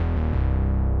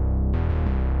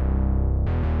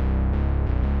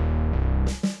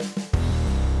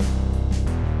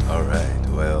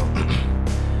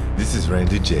This is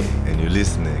Randy J, and you're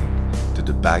listening to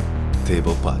the Back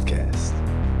Table Podcast.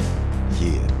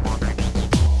 Yeah.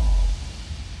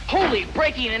 Holy,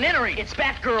 breaking and entering! It's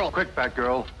Batgirl! Quick,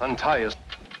 Batgirl, untie us.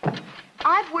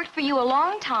 I've worked for you a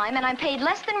long time, and I'm paid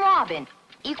less than Robin.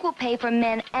 Equal pay for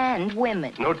men and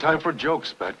women. No time for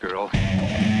jokes, Batgirl.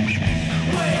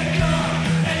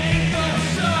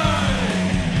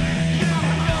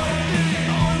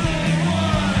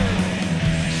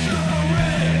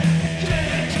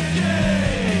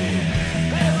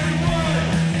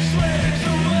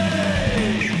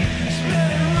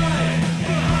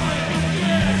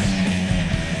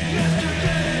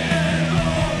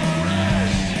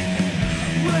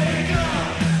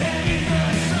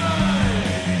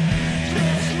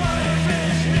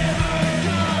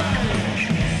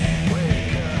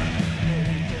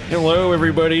 Hello,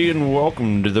 everybody, and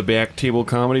welcome to the Back Table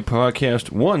Comedy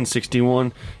Podcast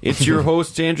 161. It's your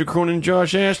hosts, Andrew Cronin and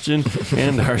Josh Ashton,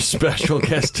 and our special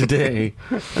guest today.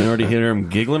 You already hear him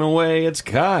giggling away. It's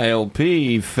Kyle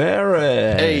P.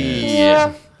 Ferris. Hey.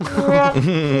 Oops,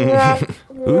 that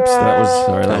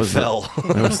was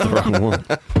the wrong one.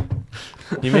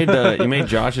 You made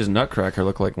Josh's Nutcracker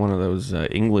look like one of those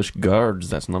English guards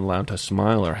that's not allowed to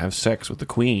smile or have sex with the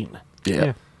Queen.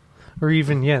 Yeah. Or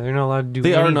even, they're not allowed to do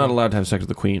They anything. are not allowed to have sex with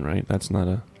the Queen, right? That's not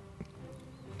a...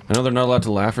 I know they're not allowed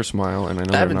to laugh or smile, and I know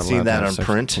I they're haven't not seen allowed that to have on sex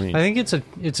print. with the Queen. I think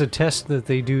it's a test that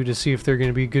they do to see if they're going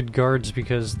to be good guards,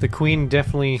 because the Queen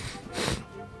definitely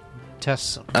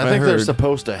tests them. I think they're heard-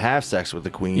 supposed to have sex with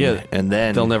the Queen, Yeah, and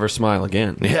then They'll never smile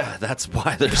again. Yeah, that's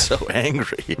why they're so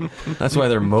angry. That's why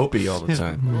they're mopey all the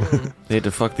time. They had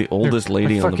to fuck the oldest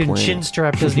lady my on the fucking planet. chin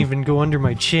strap doesn't even go under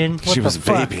my chin. What She the was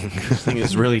fuck? vaping. This thing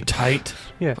is really tight.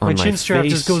 Yeah, on my my chin strap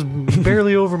face. just goes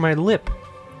barely over my lip.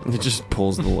 It just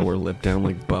pulls the lower lip down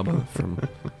like Bubba from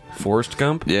Forrest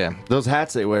Gump. Yeah, those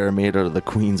hats they wear are made out of the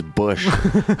Queen's bush.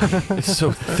 It's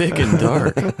so thick and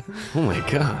dark. Oh my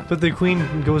god. But the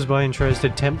Queen goes by and tries to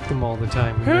tempt them all the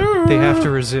time. And they have to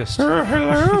resist.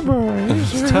 Hello,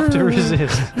 boys. It's tough to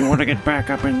resist. You want to get back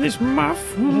up in this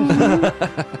muff?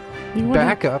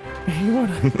 Back up.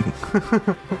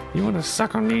 You want to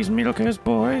suck on these milkers,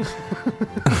 boys?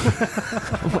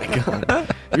 Oh my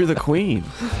god. You're the Queen.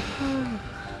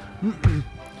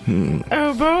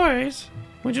 Oh, boys.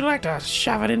 Would you like to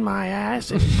shove it in my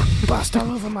ass and bust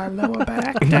all over my lower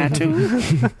back tattoo?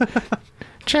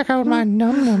 Check out my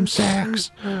num-num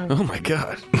sacks. Oh my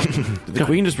god. Did the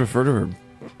Queen just refer to her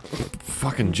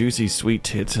fucking juicy sweet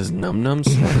tits as num-num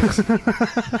sacks?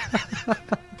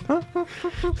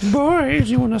 Boys,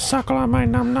 you want to suckle on my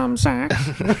num-num sack?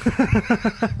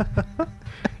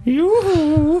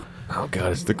 Yoo-hoo. Oh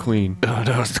god, it's the Queen. Oh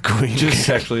no, it's the Queen. Just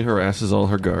sexually harasses all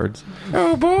her guards.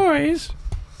 Oh, boys.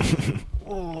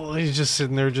 Oh, he's just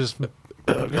sitting there just that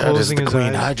is closing the his Queen.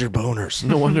 eyes. Hide your boners.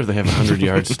 No wonder they have a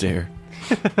 100-yard stare.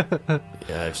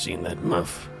 Yeah, I've seen that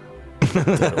muff.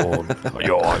 That old...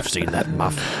 I've seen that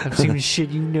muff. I've seen shit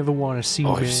you never want to see,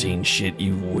 man. I've seen shit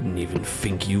you wouldn't even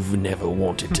think you've never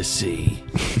wanted to see.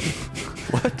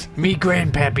 What? Me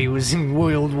grandpappy was in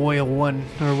World War One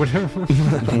or whatever.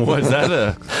 Was that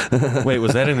a... Wait,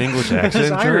 was that an English It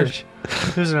accent, was George? Irish.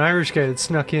 There's an Irish guy that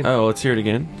snuck in. Oh, let's hear it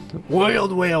again.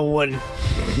 World War One.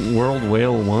 World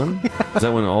Whale 1? Is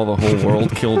that when all the whole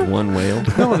world killed one whale?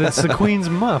 No, that's the Queen's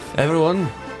muff. Everyone,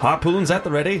 harpoons at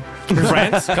the ready.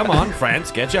 France, come on,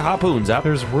 France, get your harpoons up.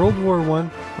 There's World War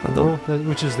One, don't-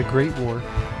 which is the Great War.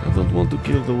 I don't want to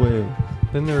kill the whale.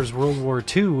 Then there's World War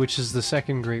Two, which is the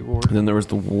Second Great War. And then there was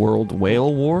the World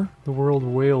Whale War, The World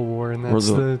Whale War, and where that's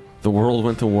the world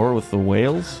went to war with the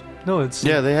whales. no, it's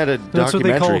Yeah, they had a That's what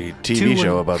they call documentary TV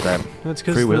show about that. that's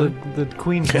because Free Willy? the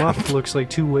Queen's muff looks like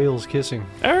two whales kissing.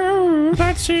 Oh,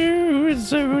 that's you.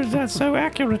 That's so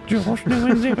accurate, Josh. No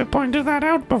one's ever pointed that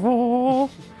out before.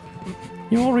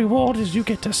 Your reward is you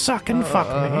get to suck and fuck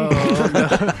me.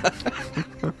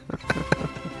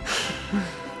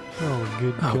 Oh,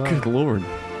 good Oh, God. good lord.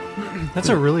 That's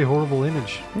a really horrible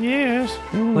image. Yes.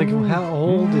 Like, how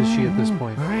old is she at this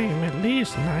point? I'm at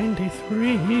least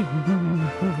 93.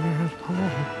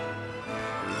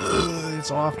 It's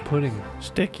off-putting.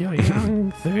 Stick your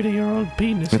young 30-year-old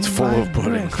penis It's in full my of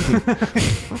pudding. breast.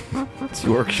 It's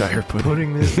Yorkshire pudding.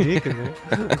 Putting this dick in there.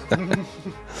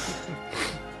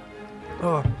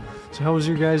 Oh, so how was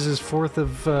your guys'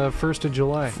 1st of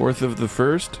July? 4th of the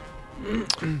 1st?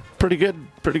 Pretty good.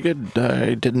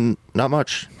 I didn't, not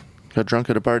much. Got drunk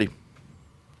at a party.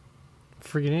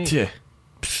 Friggin' A. Yeah.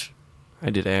 Psh, I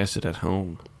did acid at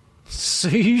home. So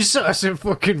you saw some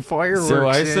fucking fireworks. So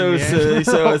I then, yeah?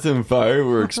 saw some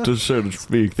fireworks, to so to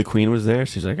speak. The Queen was there.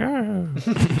 She's like, oh.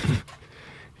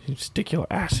 You stick your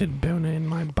acid boner in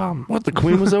my bum. What, the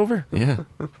Queen was over? Yeah.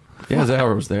 Yeah,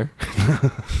 Zara was there.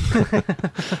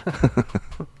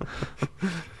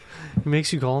 It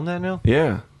makes you call him that now?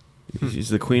 Yeah. She's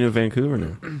the Queen of Vancouver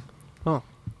now. Oh,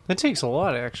 that takes a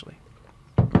lot, actually.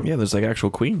 Yeah, there's like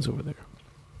actual queens over there.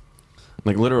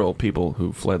 Like literal people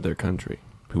who fled their country,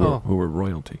 who were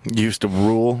royalty. Used to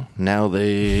rule. Now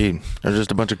they are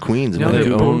just a bunch of queens. Now They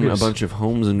they're own bogus. a bunch of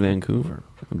homes in Vancouver,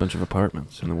 a bunch of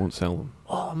apartments, and they won't sell them.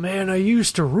 Oh, man, I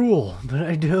used to rule, but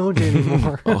I don't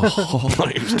anymore. Oh,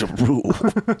 I used to rule.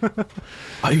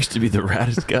 I used to be the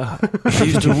raddest guy. I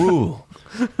used to rule.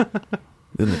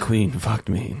 Then the Queen fucked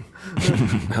me.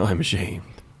 Now I'm ashamed.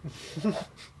 Yeah,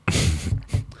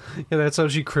 that's how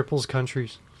she cripples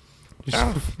countries.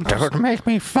 Don't make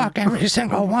me fuck every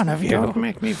single one of you. Don't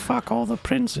make me fuck all the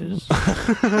princes.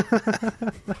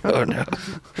 Oh, no.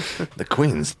 The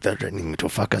Queen's threatening to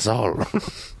fuck us all.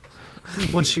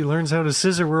 Once she learns how to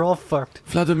scissor, we're all fucked.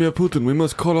 Vladimir Putin, we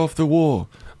must call off the war.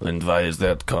 And why is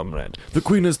that, comrade? The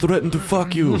Queen has threatened to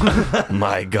fuck you.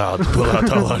 My God, pull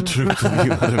out all our troops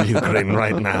out of Ukraine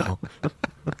right now.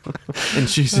 And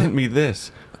she sent me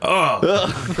this. Oh,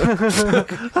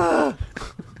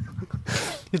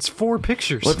 It's 4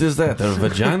 pictures. what is that? Her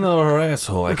vagina or her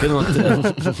asshole? I cannot tell.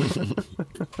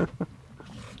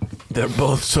 They're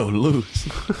both so loose.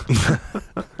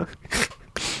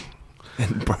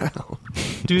 And brown.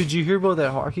 Dude, did you hear about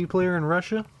that hockey player in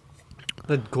Russia?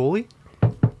 That goalie?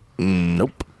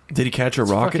 Nope. Did he catch a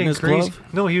rock in Fucking his crazy.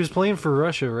 glove? No, he was playing for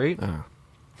Russia, right? Oh.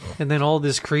 And then all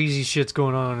this crazy shit's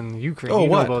going on in Ukraine. Oh, you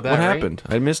know what? about that, What right? happened?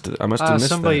 I missed it. I must have missed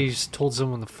Somebody told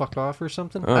someone to fuck off or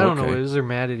something. Oh, I don't know okay. what it is. They're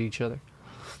mad at each other.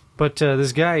 But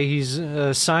this guy, he's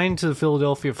signed to the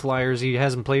Philadelphia Flyers. He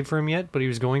hasn't played for him yet, but he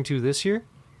was going to this year.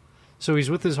 So he's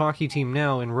with his hockey team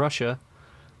now in Russia.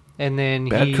 And then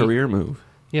that. Bad career move.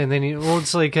 Yeah, and then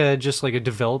it's like just like a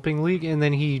developing league. And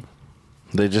then he...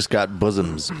 They just got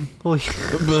bosoms. Well,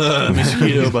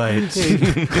 Mosquito bites.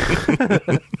 yeah,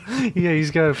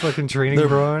 he's got a fucking training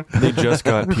bra on. They just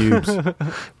got pubes.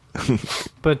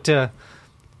 But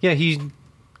yeah, he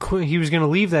was going to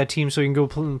leave that team so he can go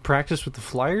practice with the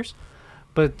Flyers.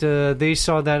 But they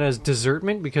saw that as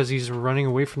desertment because he's running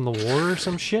away from the war or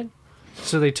some shit.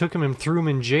 So they took him and threw him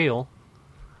in jail.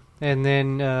 And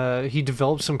then he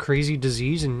developed some crazy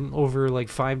disease and over like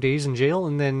 5 days in jail.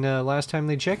 And then last time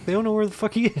they checked, they don't know where the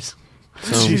fuck he is.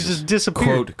 He's just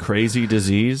disappeared. Quote, crazy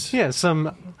disease? Yeah,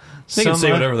 They can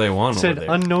say whatever they want said over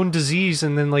there. unknown disease,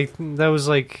 and then like that was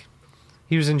like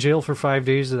he was in jail for 5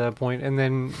 days at that point, and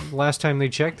then last time they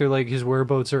checked, they're like his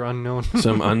whereabouts are unknown.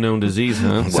 Some unknown disease,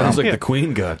 huh? Sounds like Yeah. the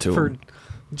Queen got to for him.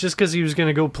 just because he was going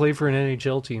to go play for an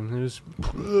NHL team. It was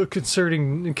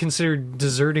considered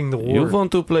deserting the war. You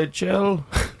want to play chell?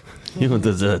 You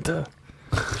deserter.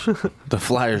 The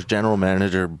Flyers general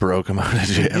manager broke him out of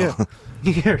jail.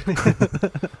 Yeah.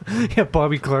 Yeah,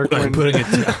 Bobby Clark. I'm putting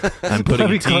a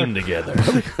Bobby team together.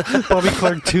 Bobby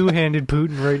Clark two-handed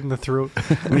Putin right in the throat.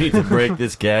 We need to break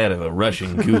this guy out of a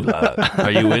Russian gulag.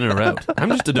 Are you in or out? I'm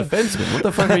just a defenseman. What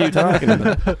the fuck are you talking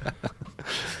about?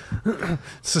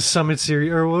 It's the Summit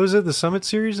Series, or what was it? The Summit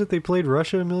Series that they played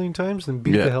Russia a million times and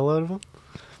beat Yeah. the hell out of them?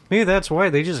 Maybe that's why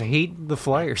they just hate the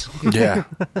Flyers. Yeah.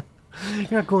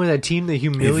 You're not going to that team that If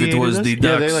humiliated it was us? the Yeah,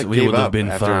 Ducks, they we gave would have up been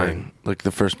after, fine. Like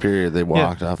the first period, they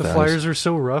walked off the the Flyers ice. are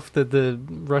so rough that the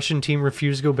Russian team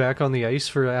refused to go back on the ice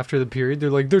for after the period.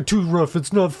 They're like, they're too rough.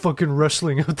 It's not fucking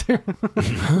wrestling out there.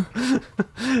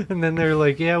 And then they're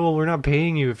like, yeah, well, we're not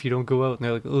paying you if you don't go out. And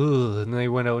they're like, ugh. And they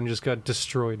went out and just got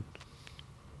destroyed.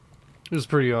 It was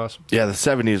pretty awesome. Yeah, the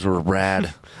 70s were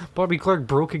rad. Bobby Clark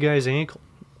broke a guy's ankle.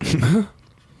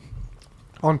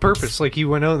 On purpose. Like, he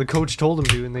went out, the coach told him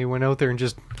to, and they went out there and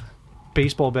just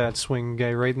baseball bat swing a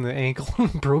guy right in the ankle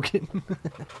and broke it.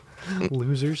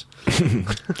 Losers.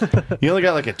 He only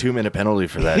got like a 2-minute penalty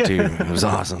for that, too. It was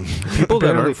awesome. People that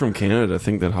Barely. aren't from Canada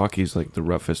think that hockey's like the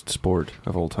roughest sport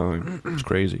of all time. It's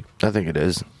crazy. I think it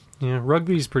is. Yeah,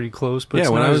 rugby's pretty close, but Yeah,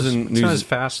 it's when not I was as, in it's not New as Z-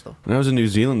 fast, though. When I was in New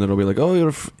Zealand, they'll be like, "Oh,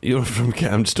 you're from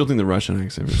Canada." I'm still doing the Russian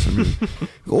accent for some reason.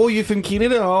 Oh, you're from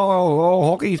Canada? Oh,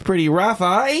 hockey's pretty rough,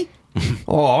 eh?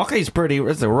 Oh, hockey's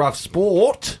it's a rough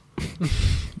sport.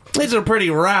 It's a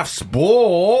pretty rough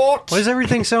sport. Why does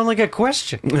everything sound like a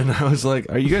question? And I was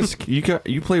like, "Are you guys?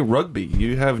 You play rugby?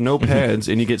 You have no pads,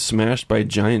 and you get smashed by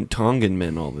giant Tongan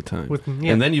men all the time.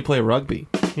 Yeah. And then you play rugby.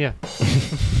 Yeah.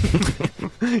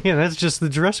 Yeah, that's just the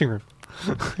dressing room.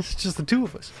 It's just the two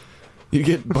of us. You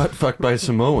get butt fucked by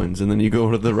Samoans, and then you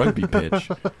go to the rugby pitch.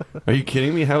 Are you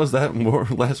kidding me? How is that more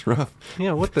or less rough?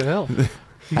 Yeah, what the hell?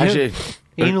 Actually,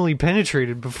 Anally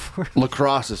penetrated before.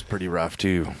 lacrosse is pretty rough,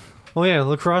 too. Oh yeah,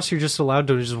 lacrosse. You're just allowed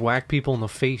to just whack people in the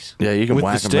face. Yeah, you can With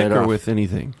whack the them stick right or off. with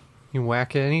anything? You can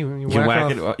whack any. You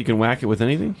can whack it with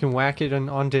anything? You can whack it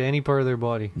onto any part of their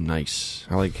body, Nice.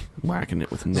 I like whacking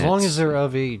it with nets. as long as they're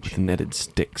of age. with netted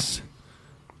sticks.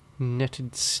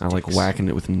 Netted sticks. I like whacking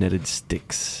it with netted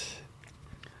sticks.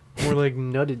 More like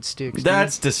nutted sticks. dude.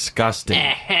 That's disgusting.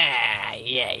 I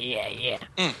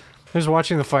was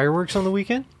watching the fireworks on the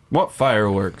weekend. What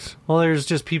fireworks? Well, there's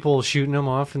just people shooting them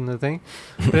off in the thing.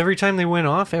 But every time they went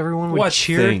off, everyone would What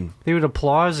cheer. thing? They would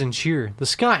applause and cheer. The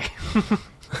sky.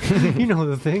 You know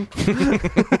the thing.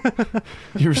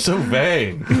 You're so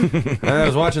vague. I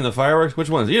was watching the fireworks. Which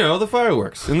ones? You know, the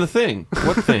fireworks in the thing.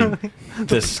 What thing?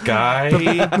 The sky.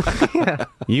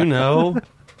 You know.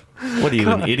 What are you,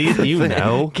 an idiot? You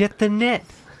know. Get the net.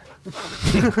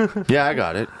 Yeah, I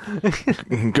got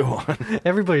it. Go on.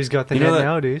 Everybody's got the You know net that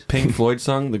nowadays. Pink Floyd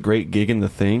song, "The Great Gig in the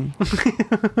Thing."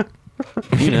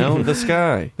 You know, the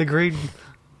sky. The great,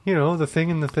 the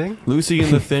thing and the thing. Lucy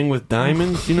and the Thing with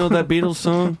Diamonds. You know that Beatles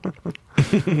song?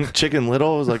 Chicken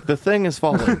Little was like, the thing is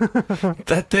falling.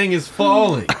 That thing is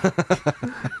falling.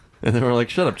 And they were like,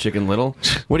 "Shut up, Chicken Little.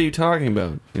 What are you talking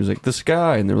about?" He was like, "The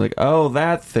sky." And they were like, "Oh,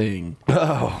 that thing."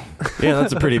 Oh. Yeah,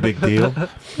 that's a pretty big deal.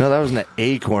 No, that was an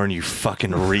acorn, you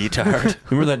fucking retard.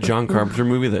 Remember that John Carpenter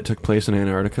movie that took place in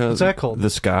Antarctica? What's that called?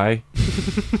 The Sky.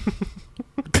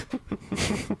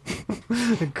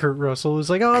 And Kurt Russell was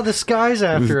like, "Oh, the sky's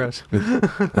after us.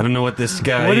 I don't know what this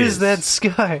sky What is. is that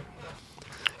sky?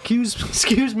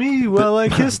 Excuse me while I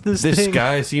kiss this This thing."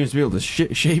 guy seems to be able to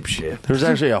shape shift. There was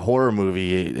actually a horror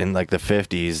movie in like the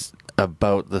 50s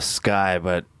about the sky,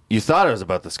 but you thought it was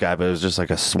about the sky, but it was just like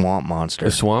a swamp monster.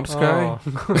 The swamp sky?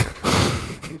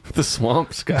 Oh. The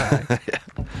swamp sky.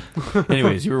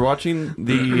 Anyways, you were watching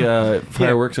the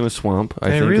fireworks in a swamp. I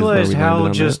think is where realized we how landed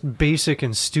on just basic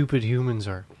and stupid humans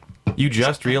are. that. You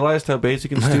just realized how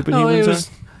basic and stupid No, humans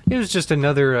it was just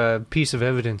another piece of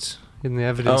evidence in the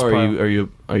evidence are? Oh, pile.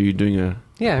 are you doing a?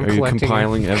 Yeah, I'm are you collecting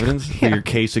compiling evidence for your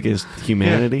case against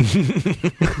humanity?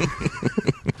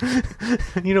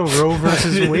 Roe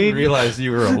versus I didn't Wade. realize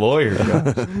you were a lawyer.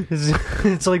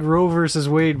 It's like Roe versus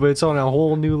Wade, but it's on a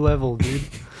whole new level, dude.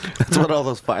 That's what all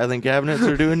those filing cabinets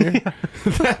are doing here?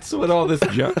 That's what all this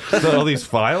all these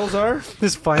files are.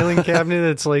 This filing cabinet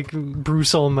that's like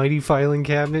Bruce Almighty filing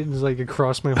cabinet is like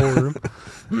across my whole room.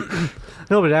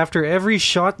 No, but after every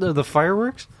shot of the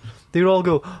fireworks, they would all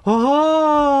go,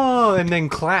 "Oh!" and then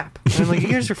clap. And I'm like, you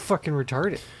guys are fucking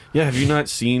retarded. Yeah, have you not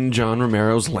seen John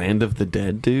Romero's Land of the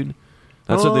Dead, dude?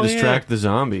 That's how Oh, they distract yeah. the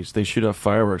zombies. They shoot off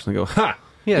fireworks and they go, "Ha!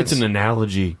 Yeah, it's an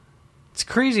analogy." It's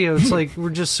crazy how it's like we're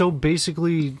just so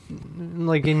basically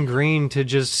like ingrained to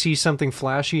just see something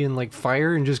flashy and like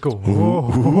fire and just go,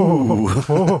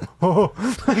 oh.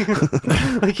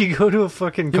 Like you go to a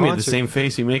fucking You concert. made the same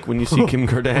face you make when you see Kim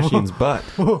Kardashian's butt.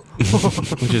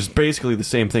 Which is basically the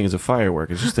same thing as a firework.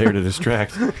 It's just there to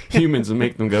distract humans and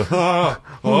make them go, oh,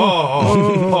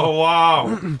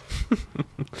 wow.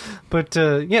 But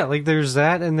yeah, like there's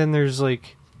that, and then there's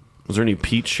like Was there any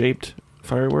peach-shaped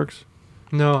fireworks?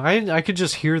 no, I could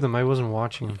just hear them. I wasn't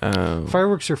watching them.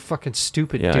 Fireworks are fucking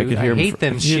stupid, Yeah, dude. I could hear hate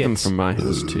them I could hear them shits. from my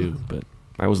house too, but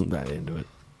I wasn't that into it.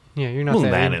 Yeah, you're I not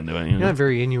wasn't that, that into it. You You're know? not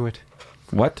very Inuit.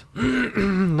 What?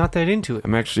 Not that into it.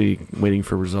 I'm actually waiting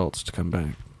for results to come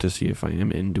back to see if I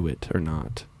am into it or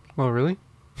not. Oh, really?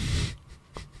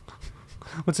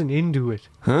 What's an Inuit?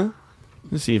 Huh?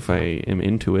 To see if I am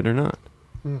into it or not.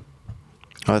 Oh,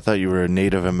 I thought you were a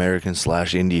Native American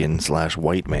 / Indian /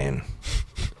 white man.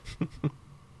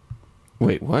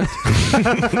 Wait, what?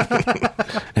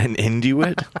 An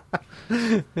Inuit?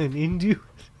 An Inuit?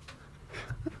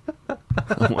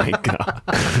 Oh my god.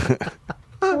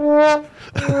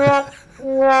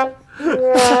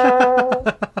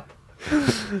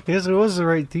 Yes, it was the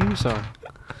right theme song.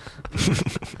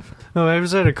 No, I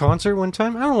was at a concert one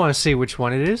time. I don't want to say which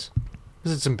one it is,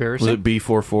 because it's embarrassing. Was it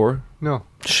B44? No.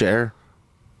 Share?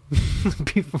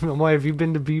 Why, have you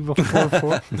been to B before?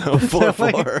 No,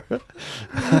 4-4.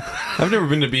 I've never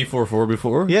been to B44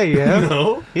 before. Yeah, you have.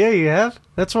 No? Yeah, you have.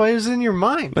 That's why it was in your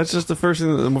mind. That's just the first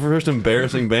embarrassing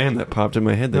band that popped in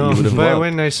my head that No, you would have but loved.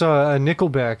 when I saw a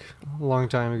Nickelback a long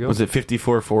time ago. Was it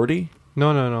 5440?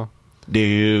 No.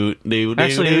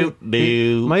 Actually,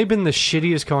 it might have been the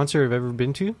shittiest concert I've ever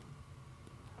been to.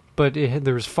 But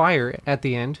there was fire at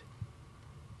the end.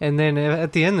 And then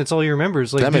at the end, that's all you remember.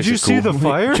 Is like, That did makes you it see cool. the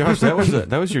fire? Josh, that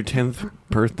was your 10th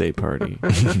birthday party.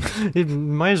 It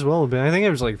might as well have been. I think I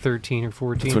was like 13 or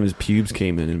 14. That's when his pubes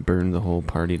came in and burned the whole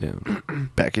party down.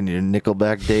 Back in your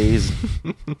Nickelback days.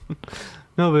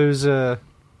 No, but it was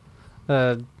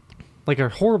like a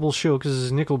horrible show because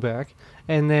it's Nickelback.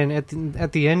 And then at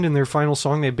the end, in their final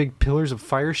song, they had big pillars of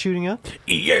fire shooting up.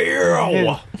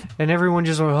 Yeah. And everyone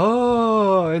just went,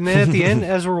 oh. And then at the end,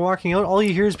 as we're walking out, all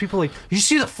you hear is people like, you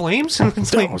see the flames? And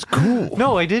it's That was cool.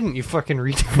 No, I didn't, you fucking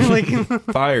retard. Like,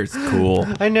 Fire's cool.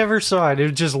 I never saw it.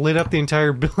 It just lit up the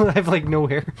entire building. I have like no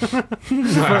hair.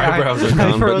 My eyebrows are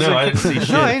gone, but no, I didn't see shit.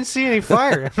 No, I didn't see any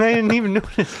fire. I didn't even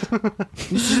notice.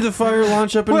 You see the fire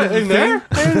launch up into What, the in thing?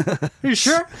 there? Are you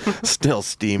sure? Still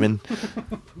steaming.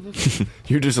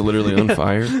 You're just literally on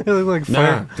fire. It looked like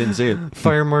Nah, didn't see it.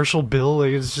 Fire Marshal Bill.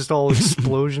 Like, it's just all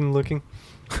explosion looking.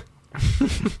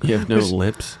 You have no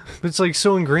lips. It's like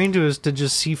so ingrained to us to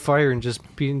just see fire and just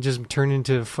turn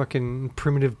into fucking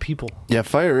primitive people. Yeah,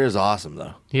 fire is awesome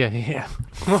though. Yeah.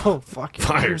 Oh, fuck.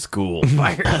 Fire's cool.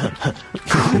 Fire.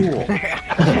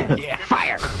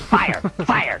 Fire, fire,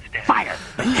 fire, fire.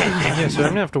 Yeah, so I'm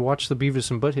gonna have to watch the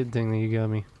Beavis and Butthead thing that you got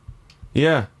me.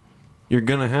 Yeah. You're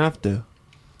gonna have to.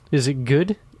 Is it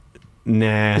good?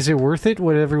 Nah. Is it worth it?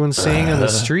 What everyone's saying on the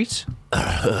streets?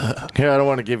 Here, I don't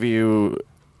want to give you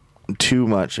too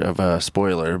much of a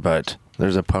spoiler, but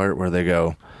there's a part where they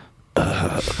go.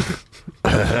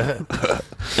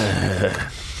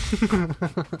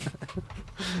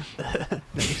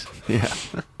 Yeah.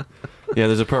 Yeah,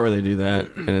 there's a part where they do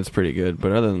that, and it's pretty good.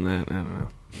 But other than that, I don't know.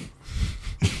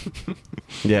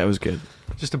 Yeah, it was good.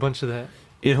 Just a bunch of that.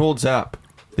 It holds up.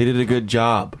 They did a good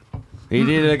job. They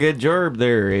did a good job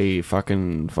there, a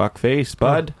fucking fuckface,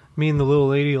 bud. Me and the little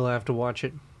lady will have to watch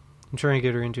it. I'm trying to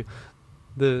get her into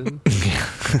the.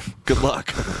 Good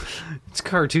luck. It's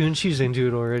cartoon. She's into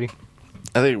it already.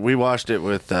 I think we watched it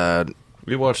with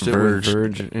We watched it Verge with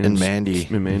Verge and Mandy.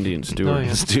 Mandy and Stuart. Oh,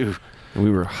 yeah. Stu. And we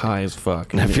were high as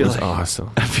fuck. And I it feel was like-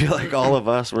 awesome. I feel like all of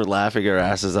us were laughing our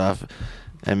asses off,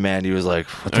 and Mandy was like,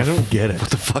 "What the I don't get it. What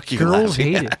the fuck are you Girls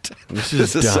laughing hate at? This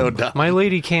This is so dumb. dumb." My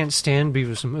lady can't stand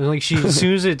Beavis. Like she, as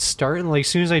soon as it starts, like as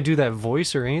soon as I do that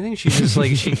voice or anything, she just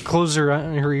like she closes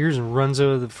her ears and runs out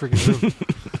of the freaking room.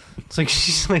 It's like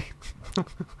she's like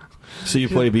So you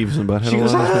play Beavis and Butthead she a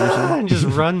goes lot? ah, and just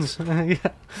runs. Yeah,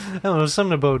 I don't know,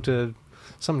 something about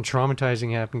something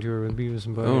traumatizing happened to her with Beavis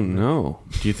and Butthead. Oh no!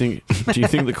 Do you think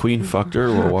the Queen fucked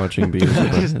her while watching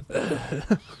Beavis and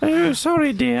Butthead? Oh,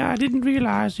 sorry, dear. I didn't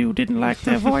realize you didn't like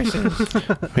their voices.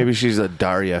 Maybe she's a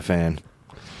Daria fan.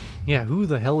 Yeah, who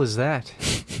the hell is that?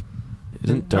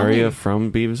 Isn't Daria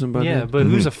from Beavis and Butthead? Yeah, but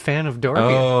who's a fan of Daria?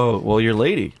 Oh, well, your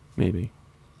lady, maybe,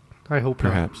 I hope not.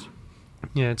 perhaps.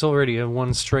 Yeah, it's already a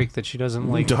one strike that she doesn't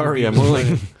like. Daria, more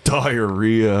like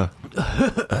diarrhea.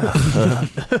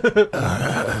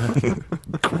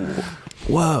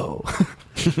 Whoa.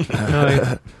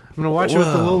 I'm gonna watch it with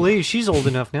the Whoa. little lady. She's old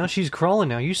enough now. She's crawling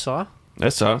now. You saw?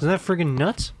 That sucks. Isn't that friggin'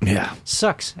 nuts? Yeah.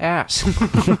 Sucks ass.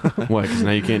 Why? Because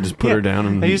now you can't just put her down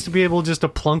and I used to be able just to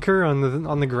plunk her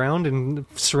on the ground and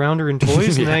surround her in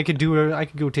toys, and then I could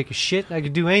go take a shit. I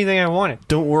could do anything I wanted.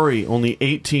 Don't worry, only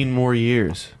 18 more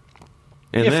years.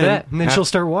 And If that, and then she'll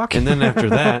start walking. And then after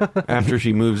that, after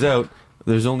she moves out,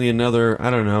 there's only another, I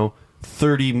don't know,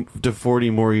 30 to 40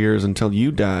 more years until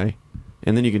you die,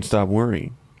 and then you can stop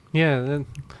worrying. Yeah,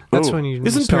 that's Ooh. when you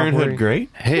Isn't stop parenthood worrying. great?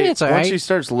 Hey, It's once alright. she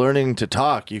starts learning to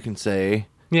talk, you can say,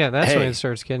 Yeah, that's when Hey. it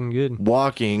starts getting good.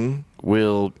 "Walking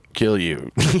will kill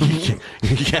you."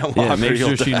 You can't walk. Yeah, or make you'll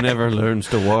sure she die. never learns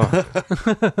to walk.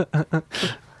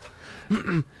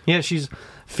 Yeah,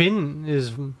 Finn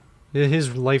is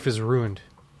his life is ruined.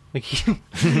 Like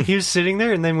he was sitting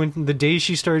there, and then when the day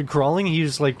she started crawling, he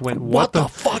just like went, "What the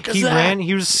fuck is he that?" ran.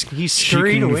 He She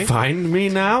scurried can away. find me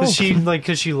now?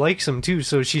 Because she likes him too,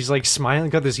 so she's like smiling,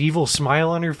 got this evil smile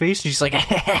on her face, and she's like,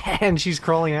 and she's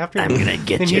crawling after him. I'm gonna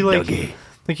get you, doggy.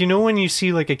 Like, you know when you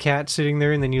see like a cat sitting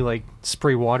there, and then you like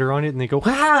spray water on it, and they go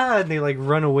ah, and they like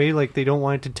run away, like they don't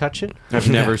want it to touch it. I've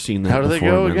never seen that How do they before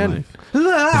go in my again? life.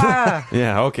 Ah!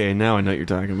 Yeah, okay, now I know what you're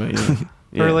talking about. Yeah.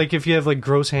 Yeah. Or like if you have like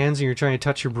gross hands and you're trying to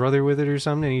touch your brother with it or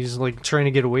something, and he's like trying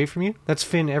to get away from you. That's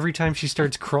Finn every time she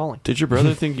starts crawling. Did your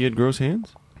brother think you had gross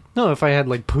hands? No, if I had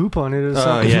like poop on it or Oh,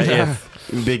 something. yeah,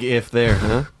 if. Big if there,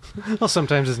 huh? Well,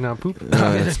 sometimes it's not poop.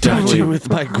 It's Touch definitely, you with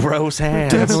my gross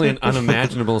hands. definitely an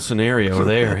unimaginable scenario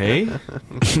there, hey?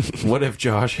 What if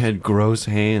Josh had gross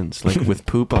hands, like with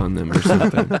poop on them or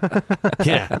something?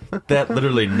 Yeah, that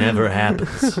literally never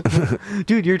happens.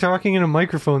 Dude, you're talking in a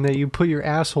microphone that you put your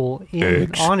asshole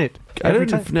on it. I every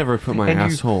didn't time. never put my And you-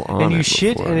 asshole on and it you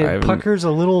shit, before. and I it haven't- puckers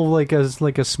a little like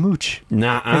a smooch.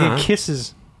 Nuh-uh. Like it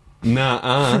kisses.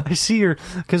 Nuh-uh. I see your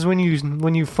because when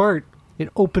you fart, it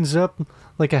opens up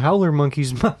like a howler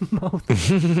monkey's mouth.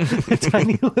 A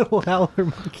tiny little howler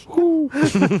monkey.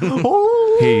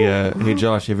 Hey,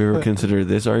 Josh, have you ever considered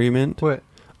this argument? What?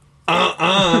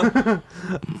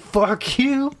 Fuck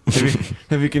you.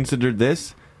 Have you considered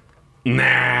this?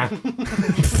 Nah.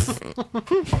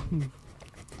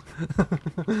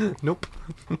 Nope.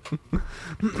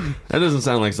 That doesn't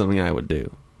sound like something I would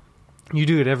do. You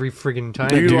do it every friggin' time.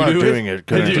 You are do it? doing it.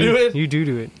 Did you do it? You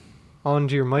do it.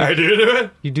 Onto your mic. I do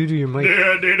it. You do your mic.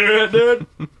 Yeah, I do it, dude.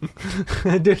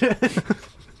 I did it.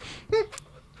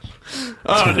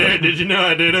 Oh, dude, did you know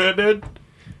I did it,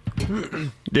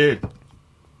 dude? Dude.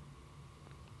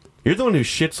 You're the one who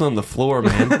shits on the floor,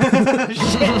 man.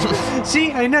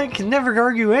 See, I can never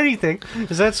argue anything,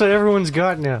 because that's what everyone's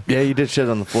got now. Yeah, you did shit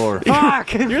on the floor.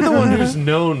 Fuck! You're the one who's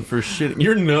known for shitting.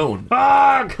 You're known.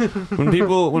 Fuck! When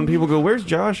people go, "Where's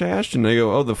Josh Ashton?" They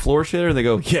go, "Oh, the floor shitter." They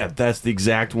go, "Yeah, that's the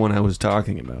exact one I was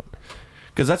talking about."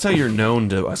 Because that's how you're known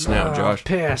to us now, Josh.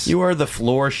 Piss. You are the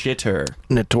floor shitter.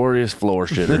 Notorious floor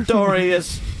shitter.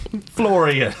 Notorious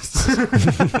Florious.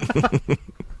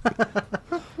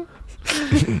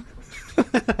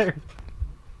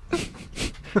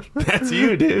 That's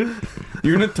you, dude.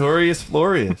 You're Notorious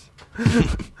Florious.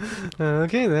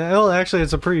 Okay, well, actually,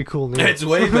 it's a pretty cool name. It's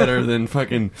way better than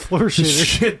fucking Floor shitter.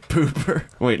 shit pooper.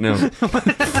 Wait, no.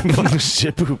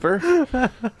 Shit pooper.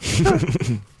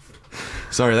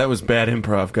 Sorry, that was bad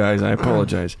improv, guys. I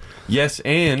apologize. Yes,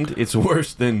 and it's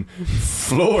worse than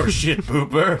floor shit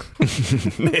pooper.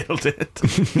 Nailed it.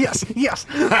 Yes.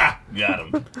 Ha! Got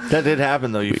him. That did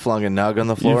happen, though. You flung a nug on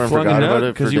the floor You and flung forgot a about nug it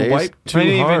for because you days. wiped too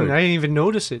I hard. didn't even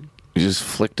notice it. You just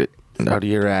flicked it out of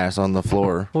your ass on the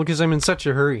floor. Well, because I'm in such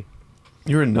a hurry.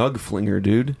 You're a nug flinger,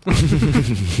 dude.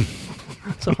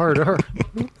 It's a hard R.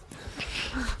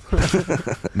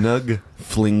 Nug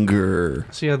flinger.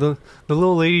 So yeah, the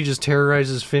little lady just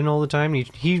terrorizes Finn all the time.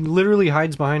 He literally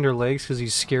hides behind her legs because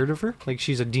he's scared of her, like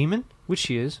she's a demon, which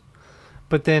she is.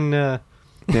 But then,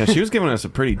 Yeah, she was giving us a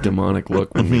pretty demonic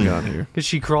look when we got here. because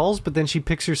she crawls, but then she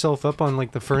picks herself up on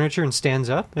like the furniture and stands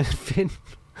up, and Finn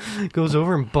goes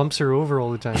over and bumps her over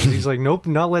all the time. 'Cause he's like, "Nope,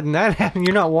 not letting that happen.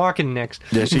 You're not walking next."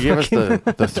 Yeah, she gave us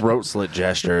the throat slit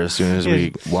gesture as soon as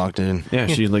we walked in. Yeah,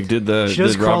 she like did the She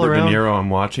does did crawl Robert around. De Niro.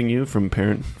 I'm watching you from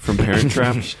Parent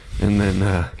Trap, and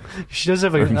then She does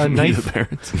have a Meet the knife.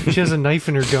 Parents. She has a knife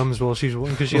in her gums while she's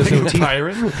because she has no Like a teeth.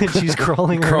 pirate And she's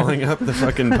crawling around. crawling up the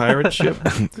fucking pirate ship.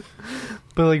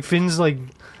 But like Finn's like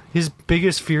his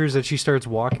biggest fear is that she starts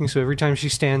walking. So every time she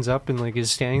stands up and like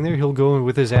is standing there, he'll go and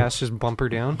with his ass just bump her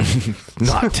down.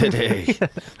 Not today. So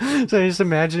I'm just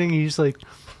imagining he's like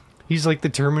the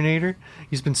Terminator.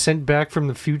 He's been sent back from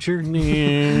the future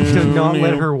to not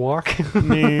let her walk.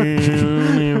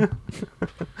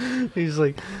 He's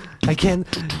like, I can't.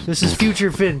 This is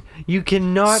future Finn. You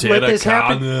cannot let this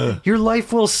happen. Your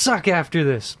life will suck after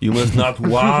this. You must not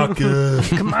walk.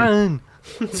 Come on.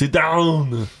 Sit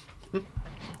down.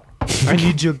 I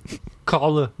need your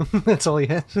collar. That's all he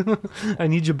has. I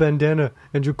need your bandana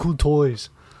and your cool toys.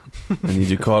 I need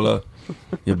your collar,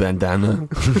 your bandana,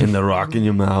 and the rock in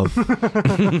your mouth.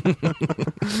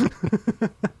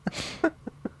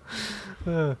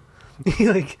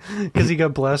 Because he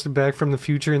got blasted back from the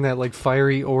future in that like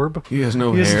fiery orb. He has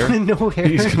no He has hair. no hair.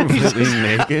 He's completely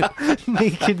naked.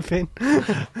 naked Finn.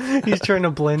 He's trying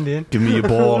to blend in. Give me your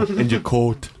ball and your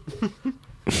coat.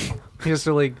 He has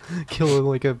to like kill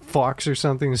like a fox or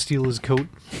something and steal his coat.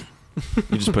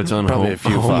 He just puts on Probably a a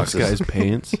few homeless foxes. guy's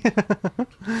pants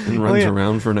and runs yeah.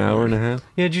 around for an hour and a half.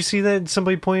 Yeah, did you see that?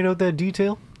 Somebody pointed out that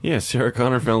detail? Yeah, Sarah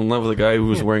Connor fell in love with a guy who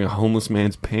was wearing a homeless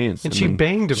man's pants, And she then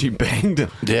banged him. She banged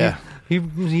him. Yeah. He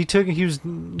didn't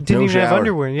even have shower.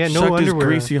 underwear. Yeah, no Sucked underwear.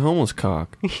 his greasy homeless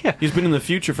cock. Yeah. He's been in the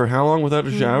future for how long without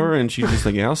a shower? And she's just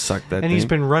like, yeah, I'll suck that And thing. he's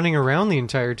been running around the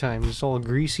entire time, just all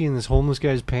greasy in this homeless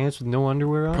guy's pants with no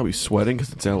underwear on. probably sweating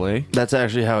because it's L.A. That's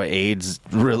actually how AIDS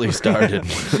really started.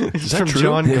 It's from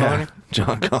John Connor.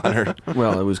 John Connor.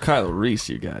 Well, it was Kyle Reese,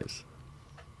 you guys.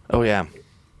 Oh, yeah.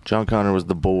 John Connor was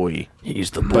the boy. He's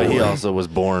the boy. But he also was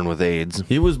born with AIDS.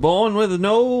 He was born with he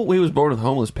was born with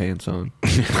homeless pants on.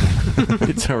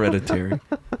 It's hereditary.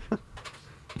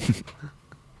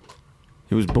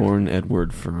 He was born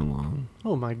Edward Furlong.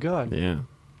 Oh my god. Yeah.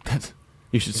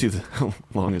 You should see how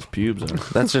long his pubes are.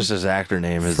 That's just his actor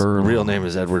name. His Furlong. real name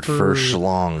is Edward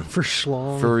Furschlong. For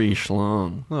schlong. Furry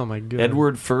Schlong. Oh my god.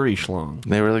 Edward Furry Schlong.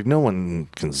 They were like, no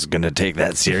one's going to take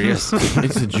that serious.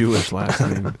 It's a Jewish last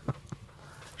name.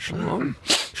 Schlong?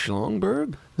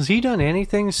 Schlongberg? Has he done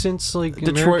anything since like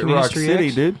Detroit American Rock History City,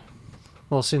 X? dude.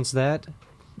 Well, since that.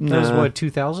 That was Nah. what,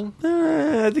 2000?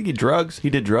 I think he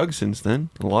did drugs since then.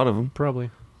 A lot of them.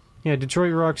 Probably. Yeah,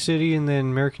 Detroit Rock City and then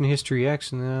American History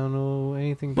X, and I don't know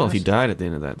anything Well, past he it. died at the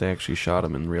end of that. They actually shot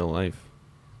him in real life.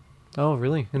 Oh,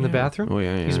 really? In the bathroom? Oh,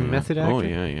 yeah, yeah. He's a yeah. method actor? Oh,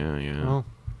 yeah, yeah, yeah. Oh.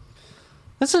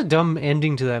 That's a dumb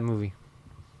ending to that movie.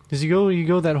 Because you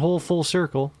go that whole full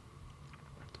circle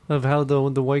of how the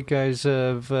white guys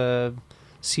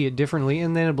see it differently,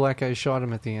 and then a black guy shot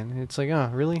him at the end. It's like, oh,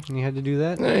 really? And you had to do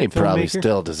that? He probably Filmmaker?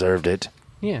 still deserved it.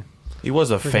 Yeah. He was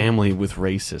a family with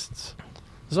racists.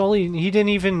 That's all he didn't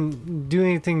even do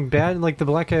anything bad. Like, the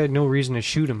black guy had no reason to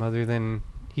shoot him other than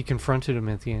he confronted him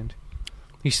at the end.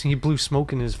 He blew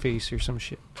smoke in his face or some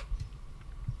shit.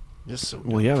 Just so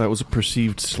Well, yeah, that was a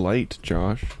perceived slight,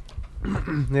 Josh.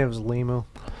 That was lame-o.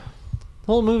 The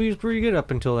whole movie was pretty good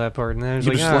up until that part, and then I was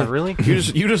You like, just really?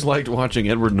 You just liked watching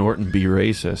Edward Norton be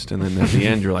racist, and then at the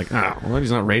end you're like, well,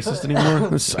 he's not racist anymore.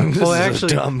 This sucks. Well, This is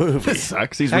actually- a dumb movie. This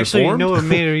sucks. He's Actually, reformed. you know what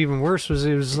made it even worse was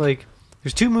it was like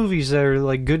there's two movies that are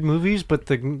like good movies, but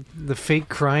the fake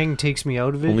crying takes me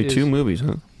out of it. Only two movies,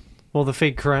 huh? Well, the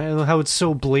fake crying, how it's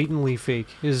so blatantly fake,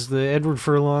 is the Edward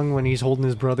Furlong when he's holding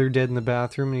his brother dead in the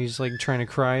bathroom and he's like trying to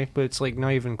cry, but it's like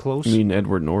not even close. You mean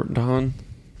Edward Norton, Don?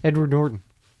 Edward Norton.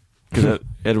 Because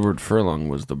Edward Furlong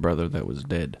was the brother that was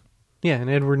dead. Yeah, and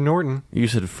Edward Norton. You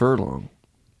said Furlong.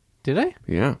 Did I?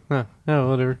 Yeah. Oh,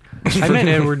 whatever. I meant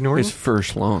Edward Norton. It's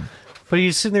first long. But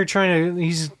he's sitting there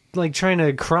he's like trying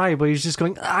to cry, but he's just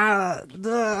going, It's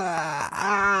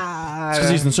because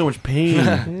he's in so much pain.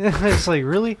 It's like,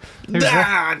 really?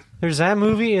 There's that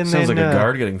movie, and Sounds then like a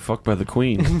guard getting fucked by the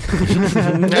queen.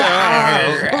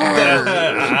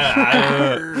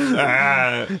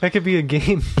 that could be a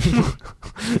game.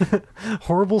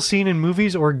 Horrible scene in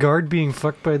movies or guard being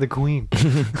fucked by the queen.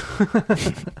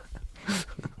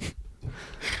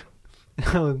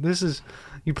 Oh, this is...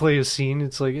 You play a scene,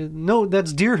 it's like, no,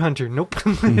 that's Deer Hunter. Nope.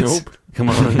 Nope. Come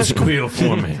on, squeal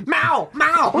for me. Meow!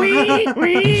 Meow!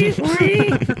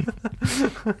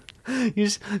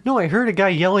 No, I heard a guy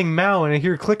yelling meow and I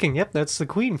hear clicking. Yep, that's the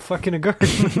queen fucking a guard.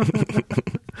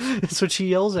 That's what she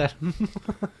yells at.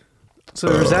 So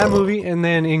there's that movie, and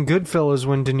then in Goodfellas,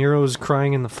 when De Niro's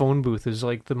crying in the phone booth is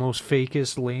like the most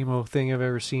fakest, lame-o thing I've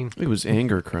ever seen. It was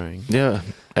anger crying. Yeah,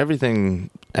 everything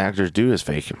actors do is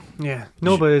fake. Yeah.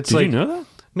 No, but it's Did like... you know that?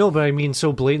 No, but I mean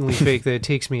so blatantly fake that it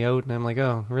takes me out, and I'm like,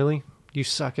 oh, really? You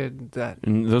suck at that.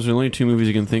 And those are the only two movies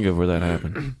you can think of where that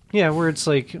happened. Yeah, where it's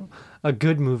like a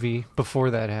good movie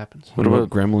before that happens. What about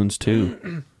Gremlins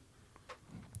 2?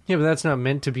 Yeah, but that's not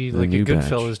meant to be The like a new batch.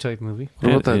 Goodfellas type movie. What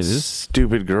about that It is.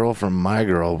 stupid girl from My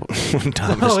Girl when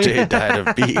Thomas Oh, J yeah. died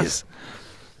of bees?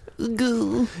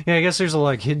 Yeah, I guess there's a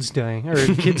lot of kids dying, or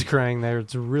kids crying there.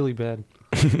 It's really bad.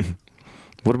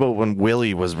 What about when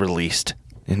Willie was released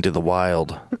into the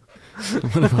wild?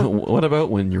 What about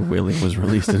when your Willie was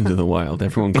released into the wild?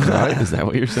 Everyone cried? Is that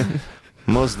what you're saying?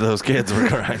 Most of those kids were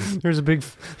crying. There's a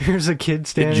kid It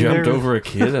standing jumped there. over a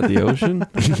kid at the ocean?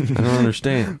 I don't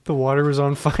understand. The water was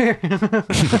on fire.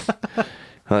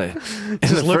 Like,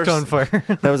 Just looked on fire.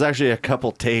 That was actually a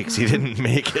couple takes. He didn't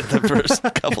make it the first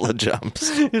couple of jumps.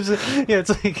 It's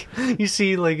like you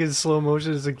see like in slow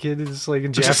motion as a kid, it's like a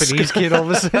Japanese kid all of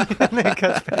a sudden, and then it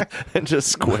cuts back. And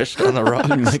just squished on the rocks.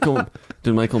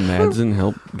 Did Michael Madsen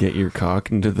help get your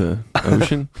cock into the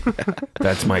ocean?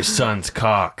 That's my son's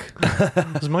cock.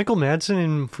 Was Michael Madsen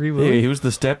in Free Yeah, Willy? he was the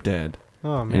stepdad.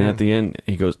 Oh And man! at the end,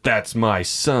 he goes, "That's my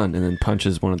son," and then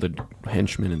punches one of the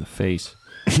henchmen in the face.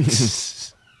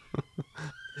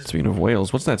 Speaking of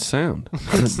whales, what's that sound?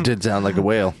 It did sound like a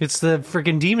whale. It's the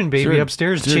freaking demon baby there-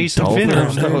 upstairs is there a chasing dolphin Finn.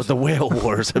 upstairs? No, the whale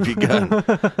wars have begun.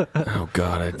 Oh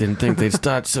God, I didn't think they'd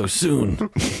start so soon.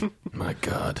 My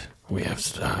God, we have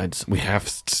to hide. We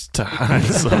have to hide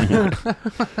somewhere.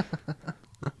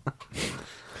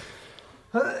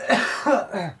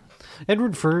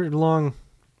 Edward Furlong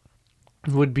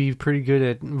would be pretty good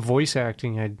at voice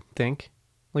acting, I'd think.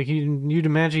 Like you'd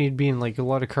imagine he'd be in like a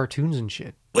lot of cartoons and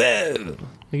shit. Whoa! Like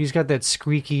he's got that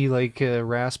squeaky, like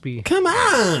raspy. Come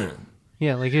on!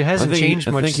 Yeah, like it hasn't changed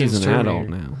I much think since he's an Terminator.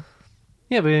 adult now.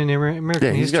 Yeah, but in American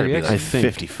Yeah, he's got to History be X, like I think.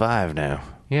 55 now.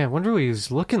 yeah, I wonder what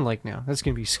he's looking like now. That's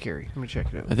gonna be scary. Let me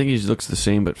check it out. I think he looks the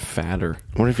same but fatter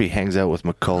What if he hangs out with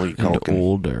Macaulay and Culkin?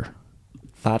 older,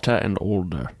 fatter and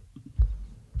older.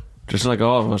 Just like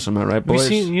all of us, am I right, Have you boys?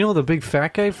 seen, the big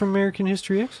fat guy from American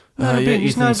History X? Yeah,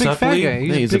 He's not a Ethan big fat Suplee? guy.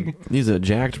 Yeah, he's a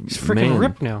jacked He's freaking man.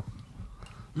 ripped now.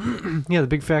 Yeah, the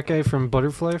big fat guy from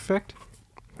Butterfly Effect.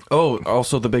 Oh,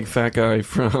 also the big fat guy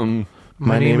from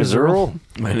My name is Earl.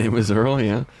 My Name is Earl.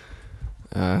 Yeah.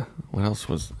 What else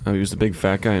was? Oh, he was the big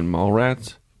fat guy in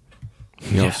Mallrats.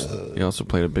 He also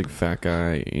played a big fat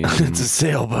guy in. It's a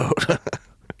sailboat.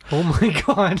 Oh my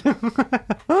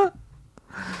god.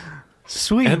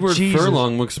 Sweet Edward Jesus.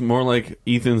 Furlong looks more like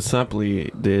Ethan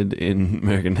Suplee did in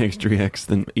American History X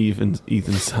than Ethan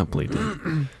Suplee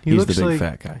did. He He's looks the big like-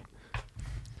 fat guy.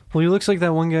 Well, he looks like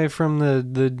that one guy from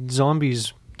the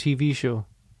Zombies TV show.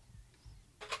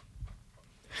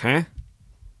 Huh?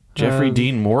 Jeffrey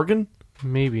Dean Morgan?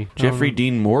 Maybe. Jeffrey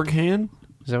Dean Morgan?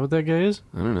 Is that what that guy is?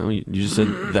 I don't know. You just said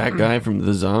that guy from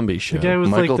the zombie show. The guy with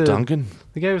Michael like Duncan?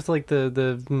 The guy with like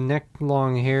the neck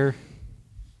long hair.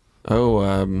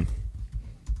 Oh,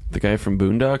 the guy from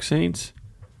Boondock Saints?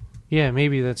 Yeah,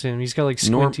 maybe that's him. He's got like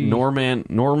squinty. Normham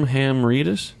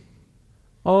Reedus?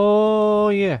 Oh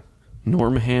yeah.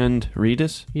 Normhand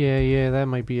Reedus? Yeah, that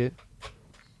might be it.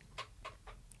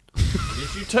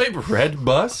 Did you type Red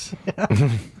Bus?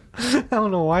 I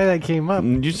don't know why that came up.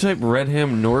 Did you type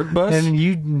Redham Nordbus? And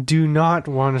you do not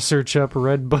want to search up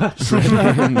Red Bus.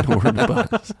 Redham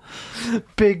Nordbus.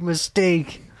 Big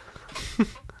mistake.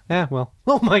 Yeah, well.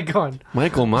 Oh my god.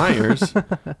 Michael Myers.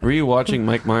 Were you watching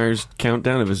Mike Myers'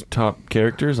 countdown of his top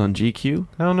characters on GQ?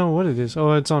 I don't know what it is.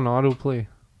 Oh, it's on autoplay.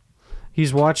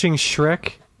 He's watching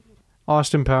Shrek,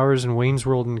 Austin Powers, and Wayne's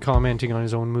World and commenting on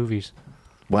his own movies.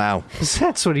 Wow.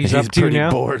 That's what he's up to pretty now.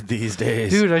 bored these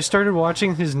days. Dude, I started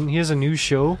watching he has a new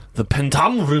show. The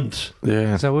Pentamrund.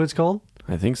 Yeah. Is that what it's called?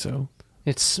 I think so.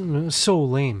 It's so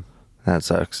lame. That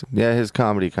sucks. Yeah, his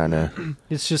comedy kind of...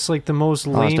 It's just like the most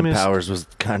Austin lamest. Powers was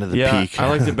kind of the Yeah, peak. I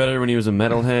liked it better when he was a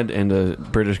metalhead and a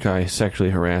British guy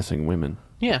sexually harassing women.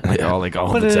 Yeah. Like, all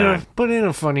all But the time. but in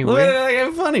a funny Like way.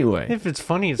 a funny way. If it's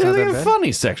funny, it's Yeah, not like that a bad.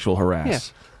 funny sexual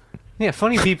harass. Yeah,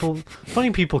 funny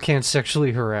people can't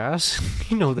sexually harass.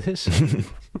 You know this.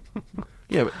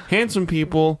 Yeah, but handsome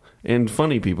people and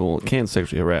funny people can't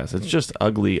sexually harass. It's just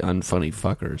ugly, unfunny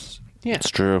fuckers. Yeah. It's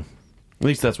true. At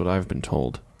least that's what I've been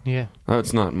told. Yeah. Oh,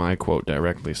 it's not my quote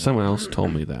directly. Someone else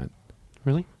told me that.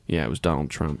 Really? Yeah, it was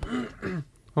Donald Trump.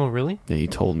 Oh, really? Yeah, he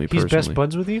told me He's personally. best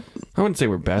buds with you? I wouldn't say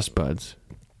we're best buds.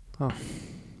 Oh.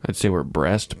 I'd say we're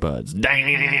breast buds. They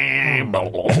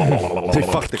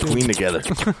fucked the queen together.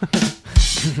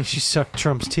 She sucked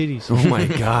Trump's titties. Oh my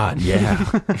god, yeah.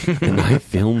 And I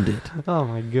filmed it. Oh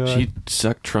my god. She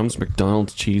sucked Trump's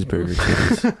McDonald's cheeseburger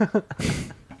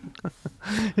titties.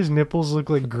 His nipples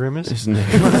look like Grimace. His name.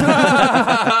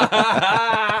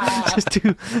 Just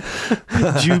two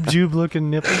jube looking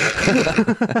nipples.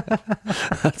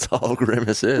 That's all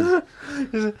Grimace is.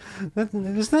 Isn't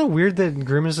that weird that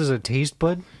Grimace is a taste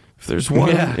bud? If there's one,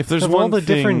 if there's Of one all the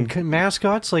thing, different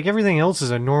mascots, like everything else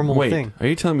is a normal wait, thing. are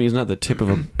you telling me he's not the tip of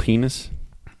a penis?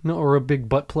 No, or a big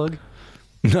butt plug.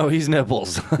 No, he's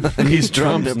nipples. He's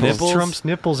Trump's nipples. Trump's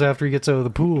nipples after he gets out of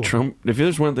the pool. Trump. If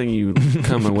there's one thing you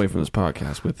come away from this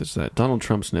podcast with, is that Donald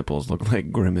Trump's nipples look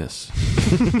like Grimace.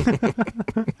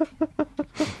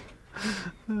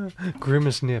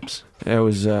 Grimace nips. I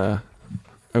was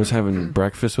having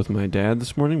breakfast with my dad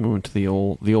this morning. We went to the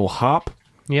old Hop,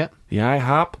 Yeah. the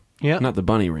IHOP, Yeah. not the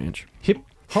Bunny Ranch. Hip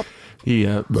hop. He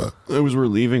as we're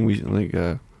leaving, we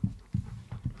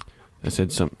I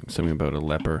said something about a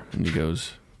leper, and he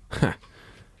goes, "Ha,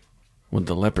 what'd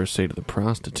the leper say to the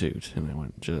prostitute?" And I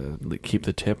went, "Keep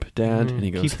the tip, Dad." And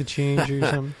he goes, Keep the change or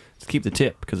something. "Just keep the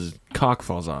tip because his cock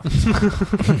falls off."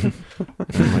 And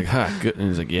I'm like, "Ha, good." And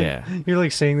he's like, "Yeah." You're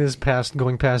like saying this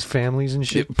going past families and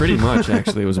shit. Pretty much,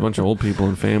 actually. It was a bunch of old people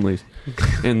and families.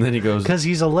 And then he goes, Because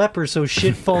he's a leper, so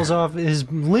shit falls off.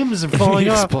 His limbs are falling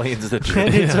He off. explains the And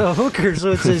joke. it's a hooker,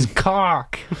 so it's his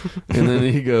cock. and then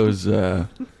he goes,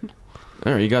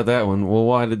 all right, you got that one. Well,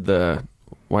 why'd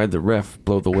the ref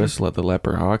blow the whistle at the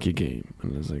leper hockey game?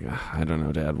 And I was like, I don't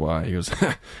know, Dad, why? He goes,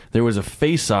 there was a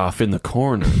face-off in the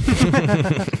corner.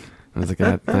 I was like,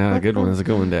 yeah, good one. That's a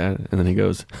good one, Dad. And then he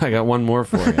goes, I got one more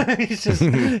for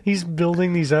you. He's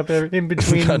building these up in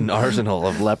between. Got an arsenal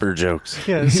of leper jokes.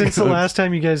 Yeah, since the last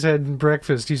time you guys had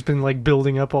breakfast, he's been like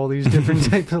building up all these different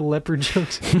types of leper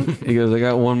jokes. He goes, I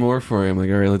got one more for you. I'm like,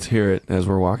 all right, let's hear it. As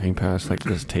we're walking past like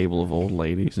this table of old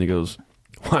ladies. And he goes,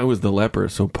 why was the leper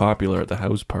so popular at the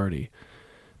house party?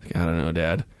 Like, I don't know,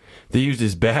 Dad. They used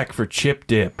his back for chip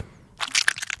dip.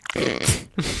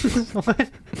 What?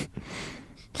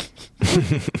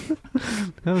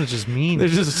 That was just mean. They're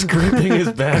just scraping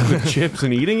his back with chips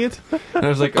and eating it? And I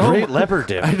was like, Great leper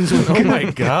dip. I just went, oh my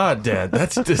God, Dad,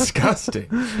 that's disgusting.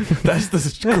 That's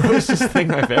the grossest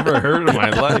thing I've ever heard in my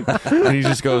life. And he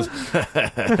just goes,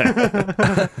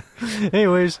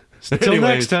 Anyways, till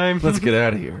next time. Let's get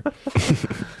out of here.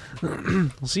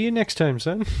 We'll see you next time,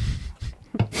 son.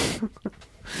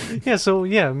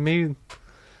 Yeah, maybe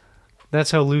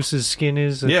that's how loose his skin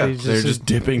is. That Yeah, they they're just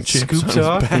dipping chips scoops on his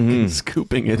off. back and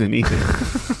scooping it and eating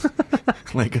it.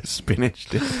 Like a spinach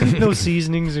dish. No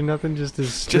seasonings or nothing, just a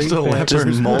straight Just a back.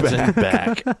 leper's molten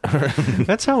back.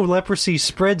 That's how leprosy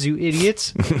spreads, you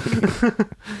idiots.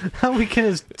 How we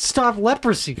can stop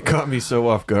leprosy? Caught me so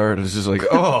off guard. I was just like,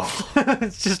 oh.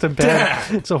 It's just a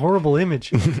bad. It's a horrible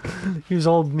image. He was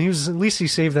at least he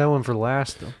saved that one for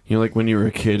last though. You know, like when you were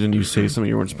a kid and you say something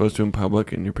you weren't supposed to in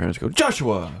public and your parents go,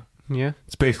 Joshua! Yeah.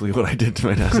 It's basically what I did to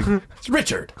my dad. Like, it's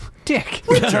Richard! Dick.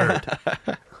 Richard!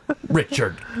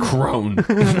 Richard Crone.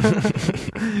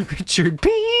 Richard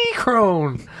P.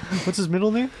 Crone. What's his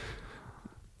middle name?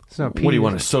 It's not P. What do you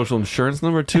want, a social insurance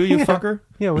number too, you fucker?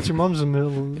 Yeah, what's your mom's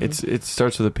middle? It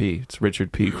starts with a P. It's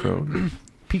Richard P. Crone.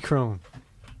 P. Crone.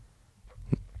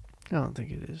 I don't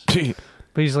think it is.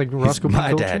 But he's like Roscoe P. My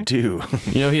Coltrane? dad too.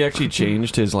 You know, he actually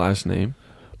changed his last name.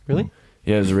 Really?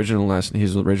 Yeah, his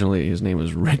name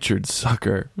was Richard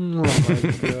Sucker. Oh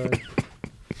my god.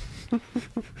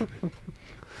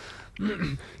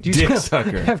 Dick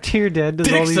Sucker. After your dad does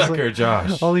Dick all these Sucker, like,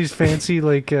 Josh. all these fancy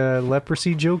like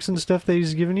leprosy jokes and stuff that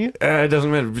he's giving you? It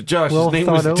doesn't matter. But Josh, Well his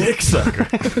name was thought out. Dick Sucker.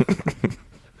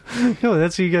 No,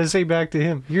 that's what you gotta say back to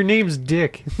him. Your name's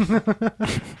Dick.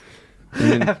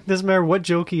 And- Doesn't matter what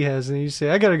joke he has, and you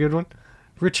say, I got a good one.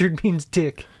 Richard means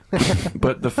dick.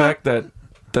 but the fact that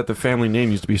the family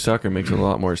name used to be Sucker makes a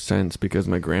lot more sense because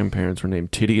my grandparents were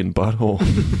named Titty and Butthole.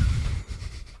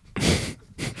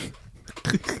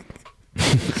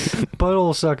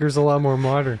 Butthole sucker's a lot more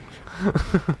modern.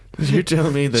 You're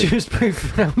telling me She that was pretty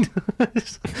found.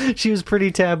 She was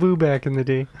pretty taboo back in the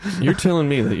day. you're telling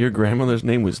me that your grandmother's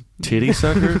name was Titty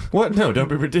Sucker? What? No, don't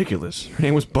be ridiculous. Her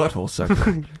name was Butthole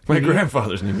Sucker. My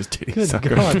grandfather's name was Titty Good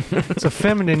Sucker. God. It's a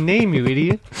feminine name, you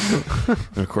idiot.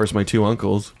 And of course, my two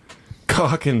uncles,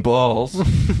 Cock and Balls.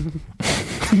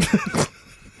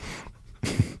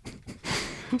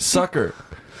 Sucker.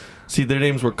 See, their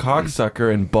names were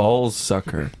Cocksucker and Balls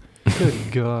Sucker.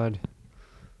 Good God.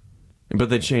 But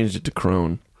they changed it to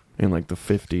Crone in like the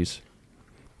 50s.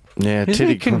 Yeah, Isn't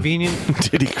titty it convenient?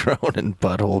 Titty crone and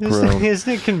butthole Isn't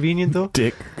crone. it convenient, though?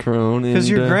 Dick Crone and Because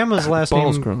your grandma's last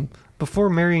Balls name, Crone. before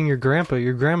marrying your grandpa,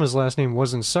 your grandma's last name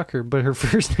wasn't Sucker, but her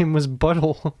first name was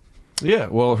Butthole. Yeah,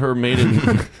 well, her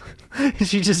maiden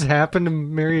She just happened to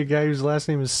marry a guy whose last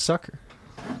name is Sucker.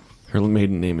 her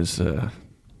maiden name is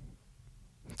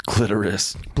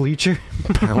Clitoris. Bleacher.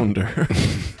 Pounder.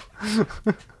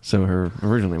 So her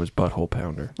original name was Butthole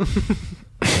Pounder.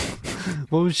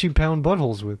 What would she pound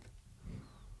buttholes with?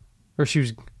 Or she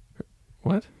was...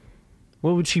 What?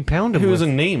 What would she pound them It was a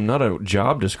with? name, not a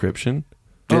job description.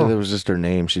 Yeah, Oh. that was just her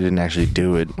name. She didn't actually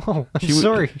do it. Oh, I'm She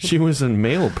sorry. She was a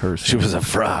male person. She was a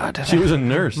fraud. She was a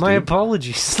nurse. My dude.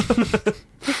 apologies.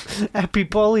 Happy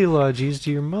polylogies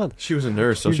to your mother. She was a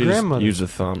nurse, so Your she just grandmother. used a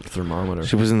thermometer.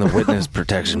 She was in the witness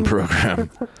protection program.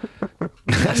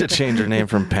 Had to change her name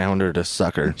from Pounder to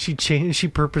Sucker. She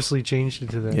purposely changed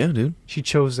it to that. Yeah, dude. She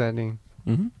chose that name.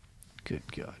 Mm-hmm. Good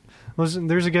God.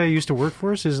 There's a guy who used to work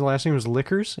for us. His last name was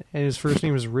Lickers, and his first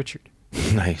name was Richard.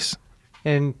 Nice.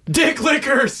 And Dick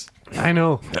Lickers! I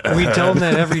know. We tell him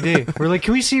that every day. We're like,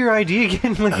 can we see your ID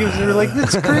again? We're like,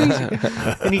 that's crazy.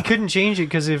 And he couldn't change it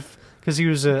because he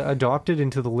was adopted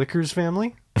into the Lickers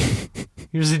family.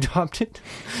 He was adopted,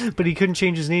 but he couldn't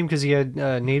change his name because he had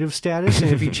native status. And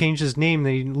if he changed his name,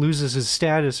 then he loses his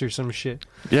status or some shit.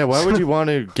 Yeah, why would you want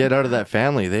to get out of that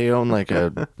family? They own like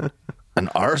an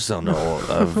arsenal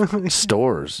of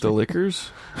stores. The Lickers?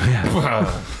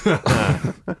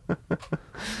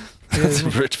 That's a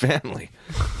rich family.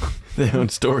 They own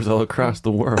stores all across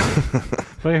the world.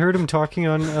 But I heard him talking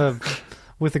on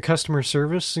with the customer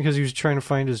service because he was trying to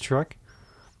find his truck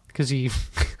because he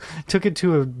took it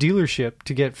to a dealership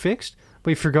to get fixed,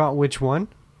 but he forgot which one.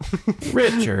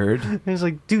 Richard. And he's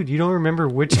like, dude, you don't remember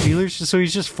which dealership? So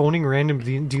he's just phoning random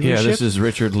dealerships. Yeah, this is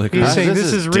Richard Lickers. He's saying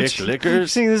this is Dick Rich Lickers?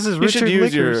 He's saying this is You Richard should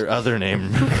use Lickers. your other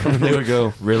name. They would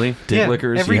go, really? Dick Yeah,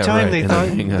 Lickers? every Yeah, time right. they And thought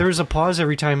then hang up. there was a pause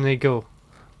every time they go,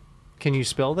 can you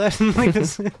spell that? Like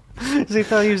this, they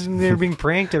thought they were being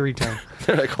pranked every time.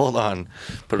 They're like, hold on.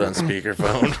 Put it on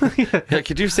speakerphone. Yeah,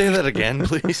 could you say that again,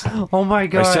 please? Oh my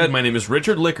god! I said my name is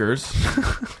Richard Lickers,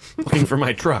 looking for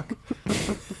my truck.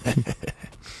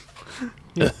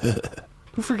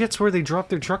 Who forgets where they dropped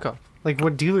their truck off? Like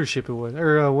what dealership it was,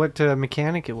 or what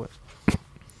mechanic it was.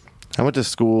 I went to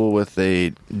school with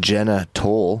a Jenna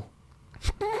Toll.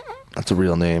 That's a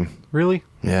real name. Really?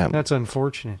 Yeah. That's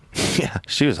unfortunate. Yeah,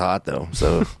 she was hot though,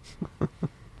 so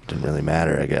didn't really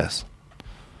matter, I guess.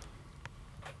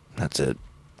 That's it.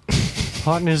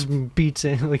 Hotness beats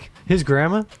like his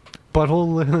grandma,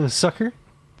 butthole sucker,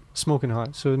 smoking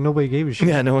hot. So nobody gave a shit.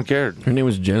 Yeah, no one cared. Her name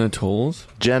was Jenna Tolles.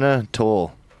 Jenna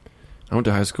Toll. I went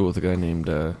to high school with a guy named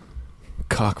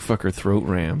Cockfucker throat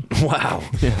ram. Wow.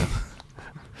 Yeah.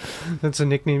 That's a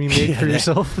nickname you made for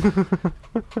yourself.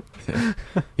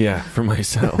 Yeah, for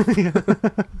myself.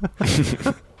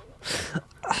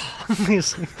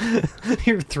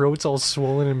 Your throat's all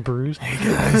swollen and bruised. Hey,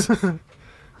 guys.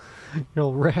 You're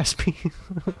all raspy.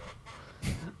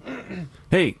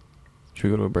 Hey, should we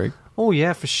go to a break? Oh,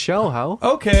 yeah, for sure, how?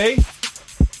 Okay.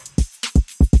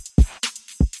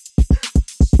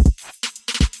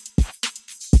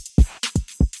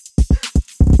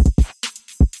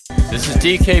 This is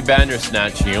DK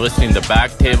Bandersnatch, and you're listening to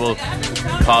Back Table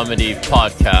Comedy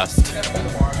Podcast.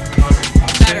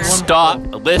 Stop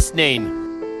listening.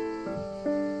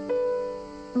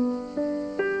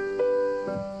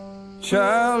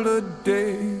 Childhood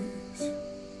days,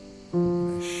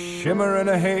 a shimmer and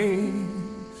a haze.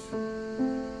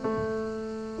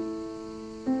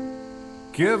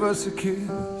 Give us a kiss.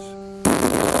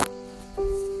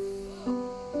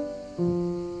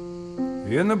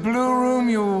 In the blue room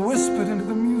you whispered into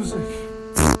the music.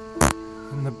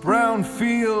 In the brown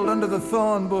field under the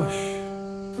thorn bush.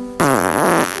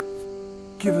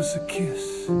 Give us a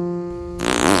kiss.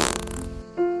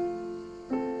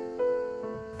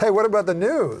 Hey, what about the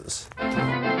news?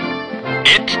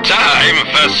 It's time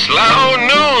for Slow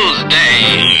News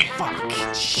Day. Fuck,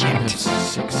 shit.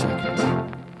 6 seconds.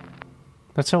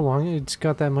 That's how long it's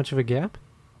got that much of a gap?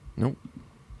 Nope.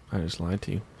 I just lied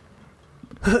to you.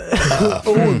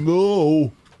 Oh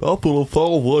no! That's what it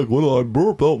sounds like when I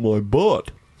burp out my butt.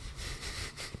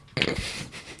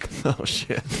 Oh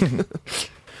shit.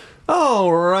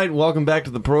 All right, welcome back to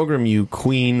the program, you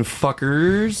queen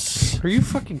fuckers. Are you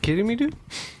fucking kidding me, dude?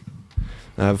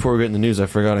 Before we get in the news, I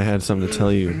forgot I had something to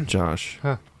tell you, Josh.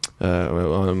 Huh.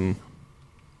 Last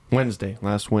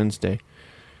Wednesday,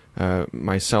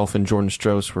 myself and Jordan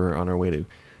Strauss were on our way to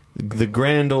the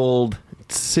grand old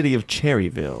city of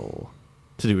Cherryville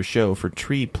to do a show for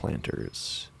tree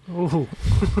planters. Oh.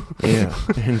 Yeah,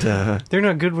 and they're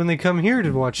not good when they come here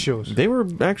to watch shows. they were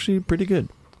actually pretty good.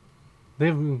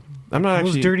 I'm not those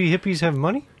actually. dirty hippies have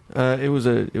money? It was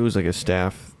like a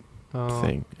staff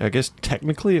thing. I guess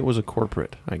technically it was a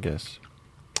corporate. I guess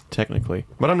technically,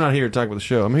 but I'm not here to talk about the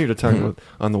show. I'm here to talk about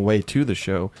on the way to the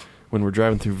show when we're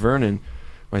driving through Vernon.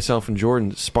 Myself and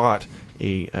Jordan spot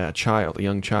a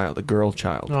young child, a girl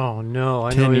child. Oh no,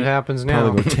 I know what happens now.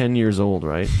 Probably about 10 years old,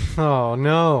 right? Oh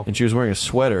no. And she was wearing a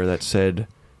sweater that said,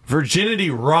 "Virginity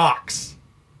rocks."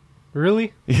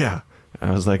 Really? Yeah.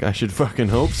 I was like, I should fucking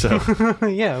hope so.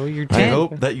 Yeah, well, you're 10. I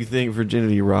hope that you think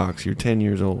virginity rocks. You're 10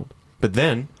 years old. But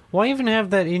then... Why even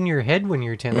have that in your head when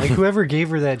you're 10? Like, whoever gave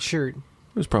her that shirt. It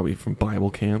was probably from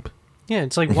Bible camp. Yeah,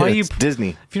 it's like, why Yeah, you... it's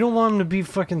Disney. If you don't want them to be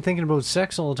fucking thinking about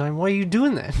sex all the time, why are you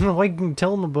doing that? Why can you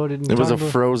tell them about it? And It was a talk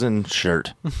about... Frozen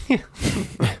shirt. It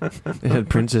had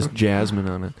Princess Jasmine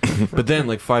on it. But then,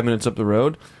 like 5 minutes up the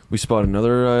road, we spot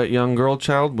another young girl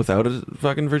child without a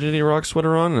fucking virginity rock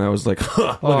sweater on, and I was like,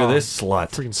 huh, look at this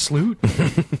slut. Freaking sloot.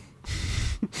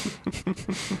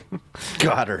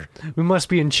 Got her. We must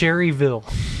be in Cherryville.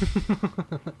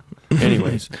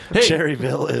 Anyways. Hey.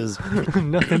 Cherryville is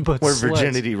Nothing but where sluts.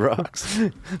 virginity rocks.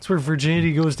 It's where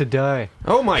virginity goes to die.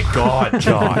 Oh my God,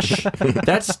 Josh.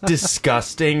 That's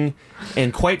disgusting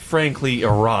and quite frankly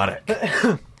erotic.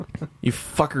 You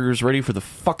fuckers ready for the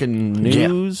fucking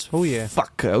news? Yeah. Oh, yeah.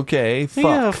 Fuck, okay, fuck.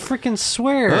 Yeah, freaking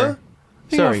swear. Huh?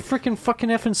 Sorry. Yeah, freaking fucking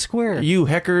effing square. You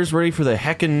heckers ready for the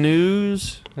heckin'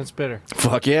 news? That's better.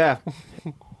 Fuck yeah.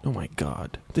 Oh my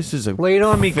God. This is a Lay it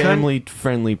on me, cunt.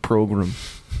 family-friendly program.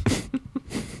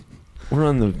 We're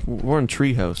on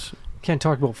Treehouse. Can't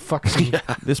talk about fucking... Yeah.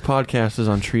 This podcast is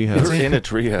on Treehouse. We're in a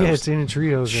treehouse. Yeah, it's in a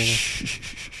treehouse right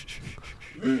Shh.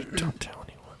 Don't tell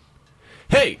anyone.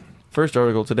 Hey, first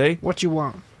article today. What you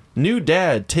want? New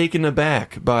dad taken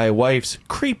aback by wife's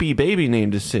creepy baby name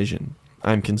decision.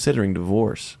 I'm considering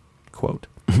divorce. Quote.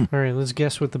 All right, let's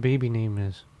guess what the baby name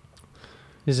is.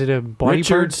 Is it a body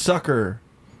Richard part? Sucker.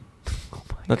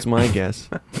 That's my guess.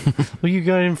 Well, you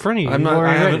got it in front of you.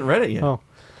 I haven't read it yet. Oh.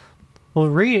 Well,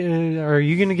 are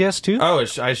you going to guess too? Oh,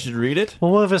 I should read it?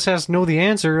 Well, one of us has to know the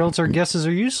answer, or else our guesses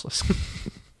are useless.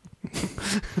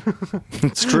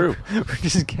 It's true. We're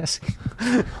just guessing.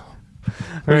 We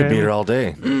could be here all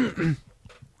day.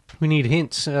 We need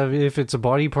hints of if it's a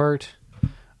body part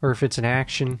or if it's an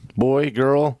action. Boy,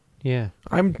 girl. Yeah.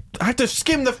 I have to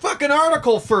skim the fucking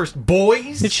article first,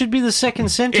 boys. It should be the second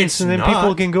sentence, It's and then not.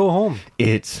 people can go home.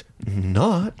 It's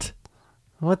not.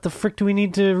 What the frick do we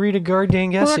need to read a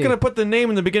goddamn We're essay? not going to put the name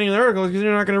in the beginning of the article because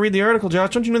you're not going to read the article, Josh.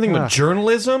 Don't you know anything about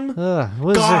journalism?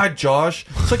 What is God, Josh.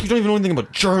 It's like you don't even know anything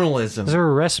about journalism. Is there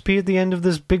a recipe at the end of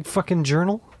this big fucking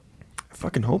journal? I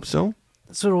fucking hope so.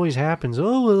 That's what always happens.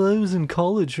 Oh, well, I was in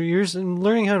college for years and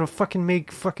learning how to fucking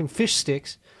make fucking fish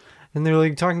sticks. And they're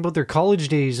like talking about their college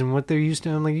days and what they're used to.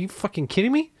 I'm like, are you fucking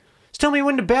kidding me? Just tell me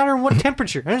when to batter and what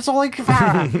temperature. And it's all like,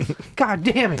 God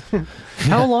damn it.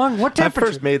 How long? What I temperature?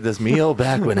 first made this meal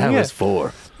back when I was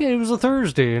 4. Yeah, it was a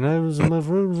Thursday, and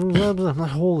I'm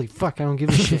like, holy fuck, I don't give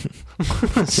a shit.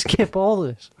 Skip all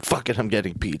this. Fuck it, I'm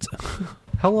getting pizza.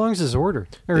 How long is this order?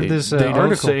 Or this they article?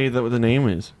 don't say that what the name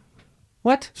is.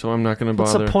 What? So I'm not going to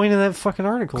What's bother. the point of that fucking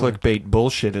article? Clickbait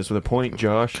bullshit is the point,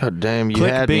 Josh. God damn, you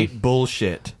had me. Clickbait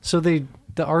bullshit. So the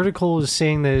article is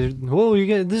saying that, whoa,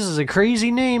 this is a crazy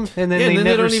name, and then Yeah, they and then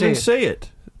never they don't even say it.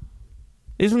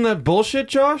 Isn't that bullshit,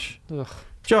 Josh? Ugh.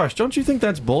 Josh, don't you think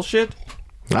that's bullshit?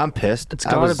 I'm pissed. It's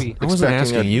gotta be. I wasn't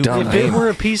expecting asking a you. dumb If it name. were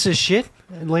a piece of shit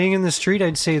laying in the street,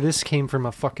 I'd say this came from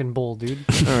a fucking bowl, dude.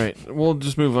 All right, we'll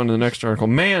just move on to the next article.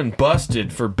 Man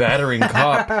busted for battering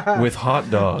cop with hot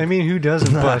dog. I mean, who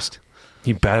doesn't bust?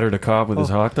 He battered a cop with his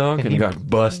hot dog and he got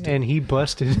busted. And he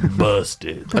busted.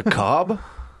 Busted. A cob?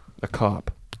 A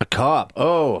cop. A cop.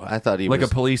 Oh, I thought he Like was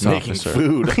a police making officer.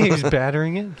 food. He's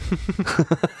battering it.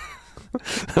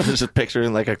 I was just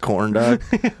picturing like a corn dog.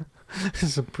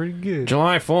 This is pretty good.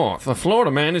 July 4th, a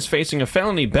Florida man is facing a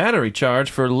felony battery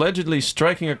charge for allegedly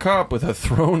striking a cop with a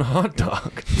thrown hot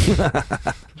dog.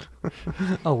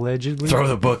 Allegedly. Throw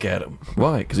the book at him.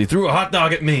 Why? Because he threw a hot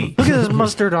dog at me. Look at this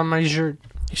mustard on my shirt.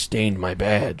 He stained my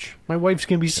badge. My wife's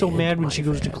going to be so And mad when my she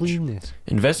goes to badge. clean this.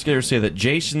 Investigators say that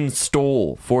Jason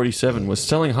Stoll, 47, was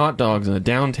selling hot dogs on a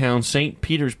downtown St.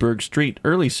 Petersburg street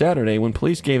early Saturday when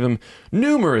police gave him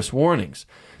numerous warnings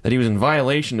that he was in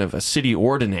violation of a city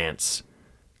ordinance.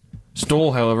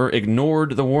 Stoll, however,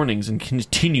 ignored the warnings and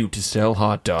continued to sell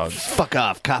hot dogs Fuck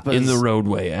off, coppers. in the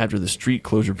roadway after the street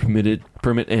closure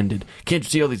permit ended. Can't you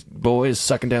see all these boys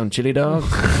sucking down chili dogs?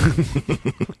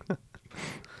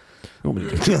 You want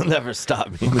me to You'll never stop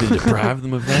me. deprive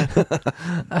them of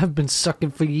that? I've been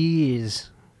sucking for years.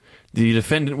 The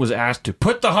defendant was asked to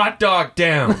put the hot dog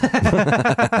down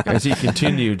as he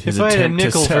continued his If I had a attempt to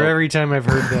nickel sell. for every time I've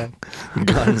heard that.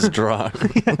 Guns drawn.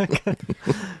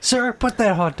 Sir, put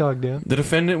that hot dog down. The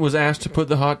defendant was asked to put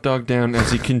the hot dog down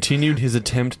as he continued his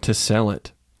attempt to sell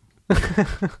it.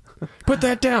 Put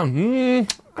that down. I'm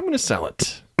going to sell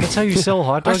it. That's how you sell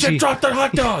hot I dogs? said drop that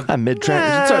hot dog. I'm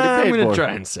mid-trans. It's already I'm paid going to for.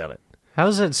 try and sell it.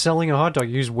 How's that selling a hot dog?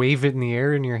 You just wave it in the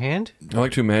air in your hand? I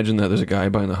like to imagine that there's a guy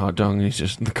buying the hot dog and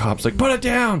the cop's like, put it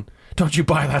down. Don't you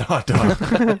buy that hot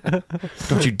dog.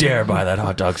 Don't you dare buy that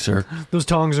hot dog, sir. Those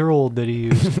tongs are old that he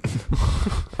used.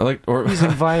 He's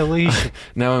in violation.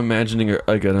 Now I'm imagining an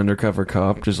undercover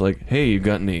cop just like, hey, you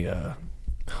got any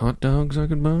hot dogs I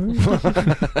could buy?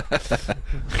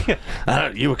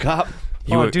 You a cop?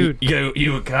 Dude.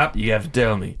 You a cop? You have to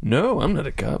tell me. No, I'm not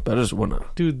a cop. I just want to.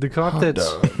 Dude, the cop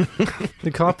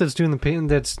the cop that's doing the pain,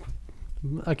 that's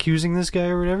accusing this guy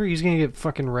or whatever, he's gonna get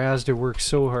fucking razzed at work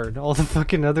so hard. All the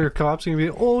fucking other cops are gonna be,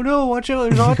 oh no, watch out,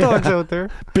 there's hot dogs out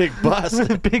there. Big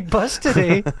bust. Big bust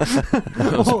today.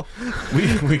 Oh,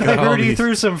 We got I all heard he these.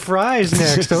 threw some fries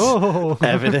next. Oh,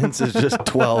 Evidence is just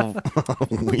 12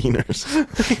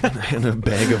 wieners. And a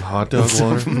bag of hot dog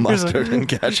water. Mustard and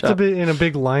it's a ketchup. bit in a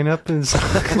big lineup, and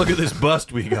Look at this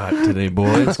bust we got today,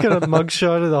 boys. it's got a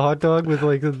mugshot of the hot dog with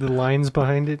like the lines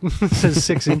behind it. It says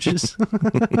 6 inches.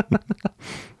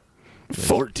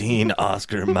 14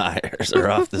 Oscar Myers are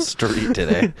off the street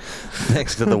today,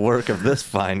 thanks to the work of this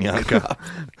fine young cop.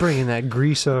 Bringing that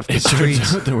grease off the It turns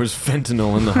streets. out there was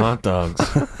fentanyl in the hot dogs.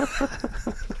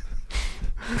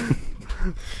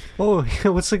 Oh,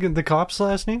 what's the cop's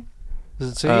last name?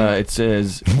 Does it say? It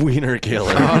says Wiener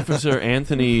killer. Officer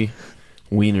Anthony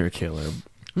Wiener Killer.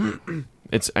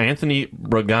 It's Anthony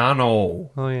Bragano.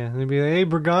 Oh yeah, they'd be like, "Hey,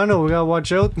 Bragano, we gotta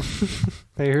watch out."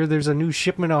 I hear there's a new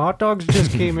shipment of hot dogs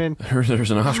just came in.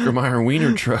 There's an Oscar Mayer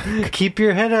Wiener truck. Keep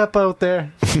your head up out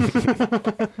there.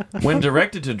 When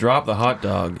directed to drop the hot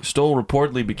dog, Stoll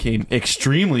reportedly became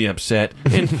extremely upset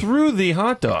and threw the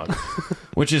hot dog,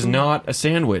 which is not a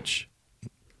sandwich,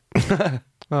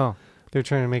 Oh, they're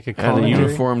trying to make a at a commentary.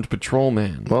 uniformed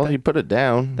patrolman. Well, he put it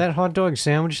down. That hot dog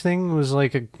sandwich thing was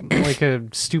like a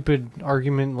stupid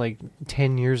argument like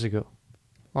 10 years ago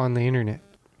on the internet.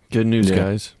 Good news, Yeah.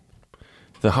 guys.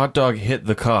 The hot dog hit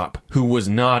the cop, who was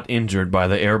not injured by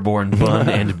the airborne bun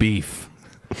and beef.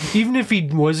 Even if he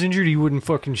was injured, he wouldn't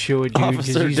fucking show it, dude. 'cause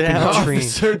Officer he's down. been trained.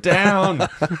 Officer down.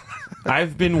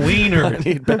 I've been wienered.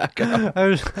 Need backup. I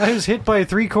was hit by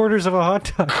 3/4 of a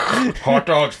hot dog. Hot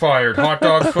dogs fired. Hot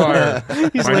dogs fired.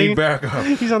 He's I laying- need backup.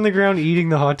 He's on the ground eating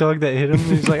the hot dog that hit him.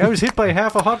 He's like, I was hit by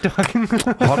half a hot dog.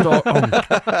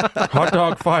 Hot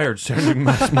dog fired. Sending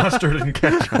mustard and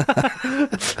ketchup.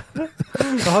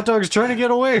 The hot dog's trying to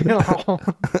get away.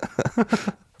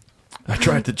 I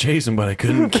tried to chase him, but I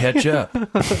couldn't catch up.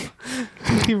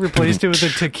 He replaced it with a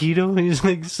taquito, and he's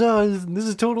like, so, this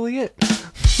is totally it.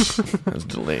 I was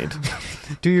delayed.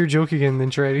 Do your joke again, then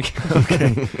try it again.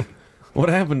 Okay. What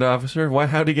happened, officer?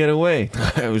 How'd he get away?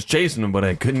 I was chasing him, but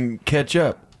I couldn't catch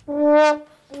up.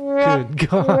 Good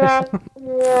God. Fuck.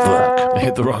 I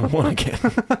hit the wrong one again.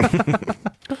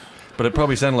 But it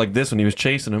probably sounded like this when he was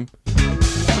chasing him.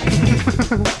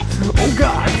 Oh,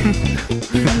 God.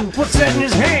 What's that in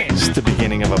his hand? It's the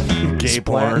beginning of a gay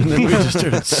porn. And then we just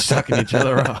started sucking each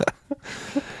other off.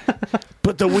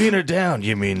 Put the wiener down.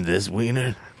 You mean this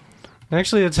wiener?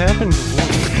 Actually, it's happened before.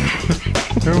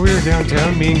 Remember we were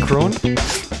downtown, me and Crone?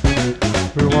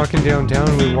 We were walking downtown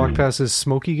and we walked past this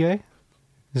Smokey guy.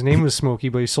 His name was Smokey,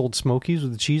 but he sold Smokies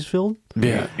with the cheese filled.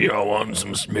 Yeah. Y'all want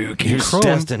some smokies? He was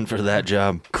destined for that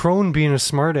job. Crone, being a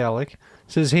smart aleck,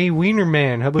 says, hey, wiener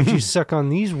man, how about you suck on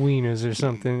these wieners or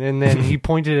something? And then he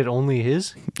pointed at only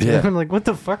his. Yeah. And I'm like, what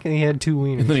the fuck? And he had 2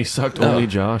 wieners. And then he sucked only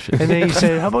Josh's. And then he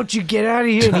said, how about you get out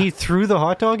of here? And he threw the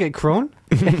hot dog at Crone,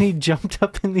 and he jumped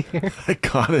up in the air. I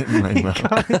caught it in my mouth.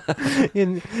 Got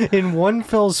it in one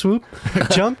fell swoop,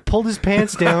 jumped, pulled his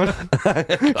pants down. I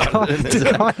did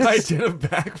a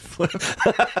backflip,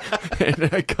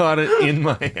 and I caught it in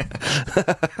my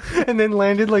ass. And then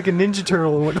landed like a Ninja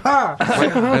Turtle and went, ah!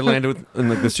 I landed in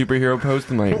like the superhero pose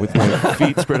with my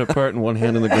feet spread apart and one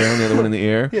hand on the ground, the other one in the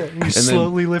air. Yeah, you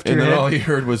slowly lift your head. And then head. all you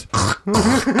heard was...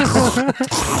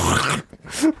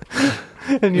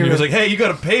 And he was like, hey, you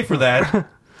got to pay for that.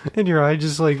 And your eye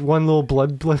just like one little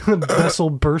blood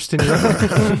vessel burst in your eye.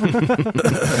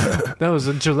 That was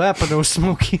a jalapeno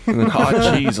Smoky. And then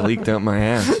hot cheese leaked out my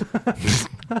ass.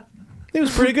 It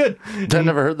was pretty good. I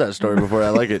never heard that story before.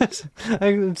 I like it.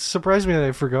 It surprised me that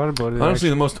I forgot about it. Honestly,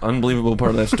 the most unbelievable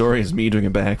part of that story is me doing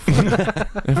a backflip.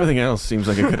 Everything else seems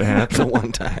like it could have happened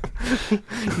one time.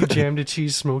 You jammed a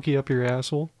cheese Smoky up your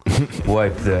asshole.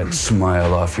 Wipe that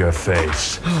smile off your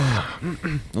face.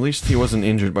 At least he wasn't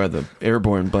injured by the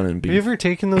airborne bun and beef. Have you ever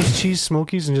taken those cheese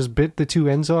Smokies and just bit the 2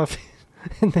 ends off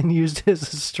and then used it as a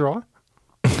straw?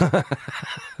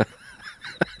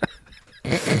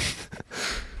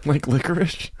 Like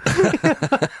licorice?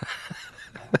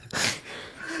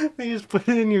 You just put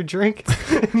it in your drink.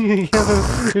 And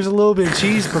there's a little bit of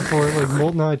cheese before it, like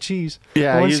molten hot cheese.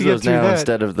 Yeah, I use those now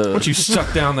instead of the... Once you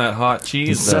suck down that hot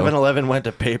cheese, 7-Eleven went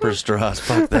to paper straws.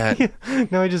 Fuck that. Yeah.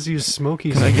 Now I just use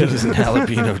Smokies. Can I get some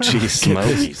jalapeno cheese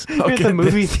Smokies? You're at the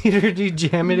movie theater, do you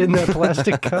jam it in that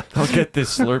plastic cup? I'll get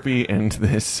this Slurpee and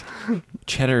this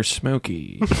cheddar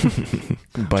Smoky.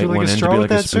 Bite like one a end to straw be with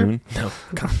like a that, sir? spoon. No.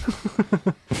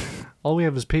 All we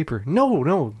have is paper.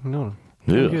 No.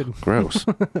 Ew, Good. Gross.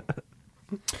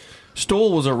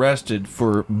 Stoll was arrested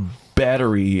for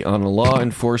battery on a law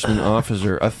enforcement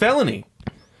officer, a felony.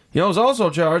 He was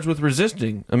also charged with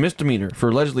resisting, a misdemeanor, for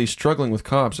allegedly struggling with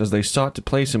cops as they sought to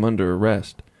place him under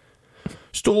arrest.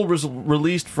 Stoll was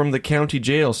released from the county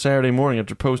jail Saturday morning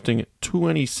after posting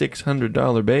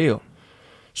 $2,600 bail.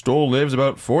 Stoll lives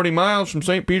about 40 miles from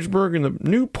St. Petersburg in the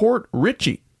New Port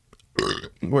Richey,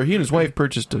 where he and his wife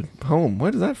purchased a home.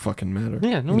 Why does that fucking matter?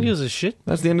 Yeah, no one gives a shit.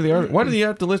 That's the end of the article. Why do you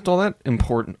have to list all that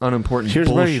unimportant Here's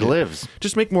bullshit? where he lives.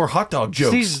 Just make more hot dog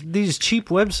jokes. These cheap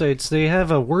websites, they have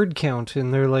a word count,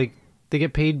 and they're like, they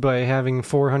get paid by having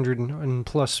 400 and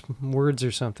plus words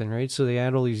or something, right? So they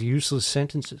add all these useless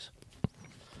sentences.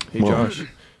 Hey, Josh,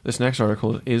 this next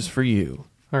article is for you.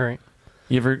 All right.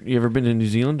 You ever been to New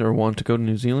Zealand or want to go to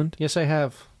New Zealand? Yes, I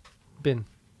have been.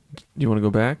 Do you want to go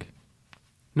back?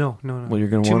 No. Well, you're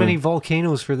gonna Too want many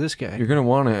volcanoes for this guy. You're gonna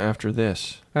want to after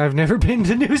this. I've never been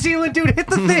to New Zealand, dude. Hit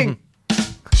the thing.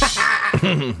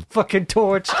 Fucking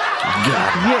torch.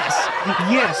 Yes,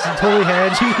 I totally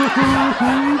had you,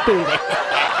 baby.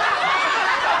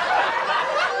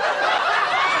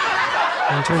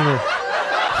 And turn the.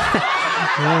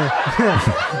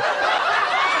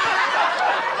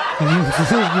 You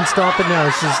can stop it now.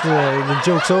 It's just the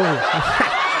joke's over.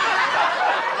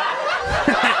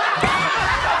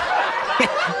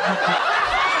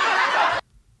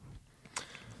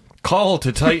 Call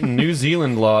to tighten New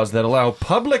Zealand laws that allow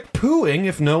public pooing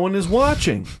if no one is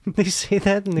watching. They say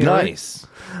that in the Nice.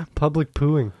 public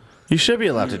pooing. You should be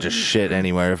allowed to just shit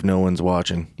anywhere if no one's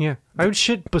watching. Yeah, I would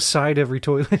shit beside every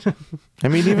toilet. I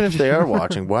mean, even if they are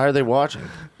watching, why are they watching?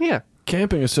 Yeah.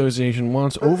 Camping Association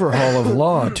wants overhaul of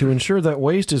law to ensure that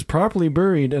waste is properly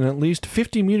buried and at least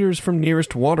 50 meters from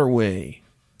nearest waterway.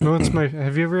 No,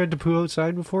 have you ever had to poo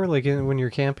outside before, like when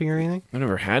you're camping or anything? I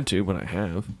never had to, but I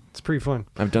have. It's pretty fun.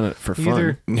 I've done it for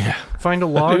Either fun. find a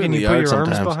log and you put your arms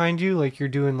sometimes. behind you, like you're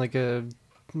doing like a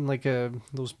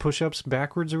those push-ups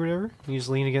backwards or whatever. You just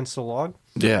lean against a log.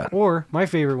 Yeah. Or my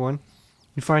favorite one,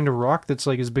 you find a rock that's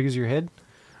like as big as your head,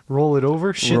 roll it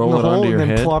over, shit Roll in it the hole, onto and your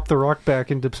then head. plop the rock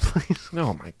back into place.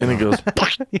 Oh my god! And it goes.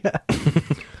 Yeah,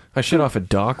 I shit off a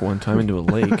dock one time into a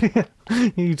lake.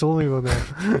 you told me about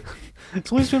that.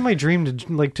 It's always been my dream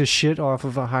to shit off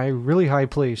of a really high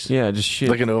place. Yeah, just shit.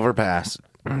 Like an overpass.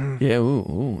 Yeah,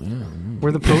 ooh, yeah.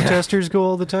 Where the protesters go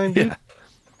all the time, dude. Yeah.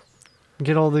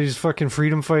 Get all these fucking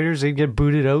freedom fighters, they'd get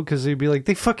booted out because they'd be like,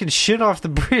 they fucking shit off the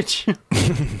bridge.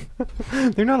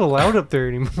 They're not allowed up there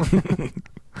anymore.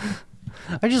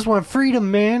 I just want freedom,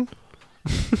 man.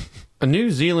 A New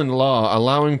Zealand law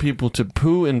allowing people to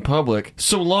poo in public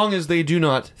so long as they do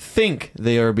not think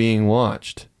they are being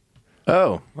watched.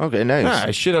 Oh, okay, nice. Ah,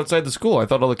 I shit outside the school. I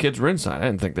thought all the kids were inside. I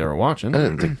didn't think they were watching. I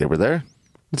didn't think they were there.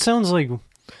 It sounds like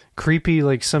creepy,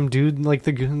 like some dude, like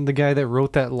the guy that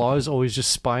wrote that law is always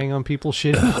just spying on people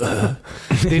shit.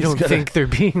 They don't think they're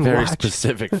being Very watched.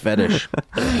 specific fetish.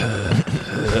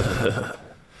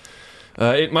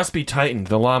 It must be tightened.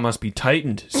 The law must be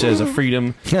tightened, says the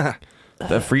Freedom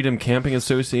Camping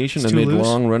Association, It's too amid loose.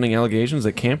 long-running allegations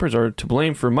that campers are to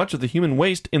blame for much of the human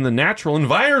waste in the natural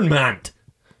environment.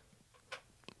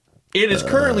 It is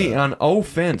currently an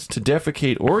offense to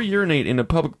defecate or urinate in a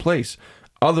public place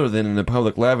other than in a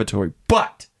public lavatory.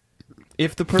 But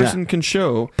if the person can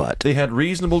show they had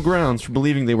reasonable grounds for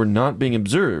believing they were not being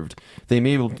observed, they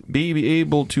may be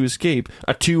able to escape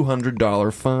a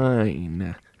 $200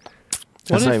 fine.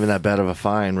 That's not even that bad of a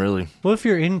fine, really. What if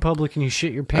you're in public and you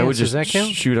shit your pants? I would just Does that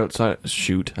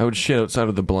count? I would shit outside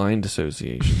of the blind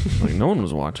association. Like, no one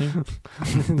was watching.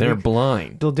 They're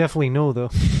blind. They'll definitely know,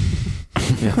 though.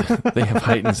 Yeah, they have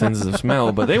heightened senses of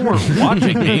smell, but they weren't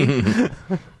watching me.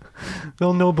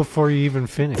 They'll know before you even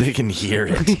finish. They can hear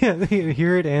it. Yeah, they can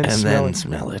hear it and smell then it.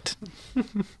 smell it.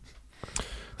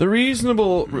 The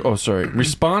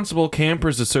Responsible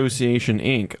Campers Association,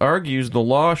 Inc. argues the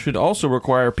law should also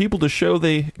require people to show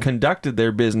they conducted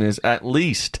their business at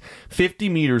least 50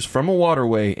 meters from a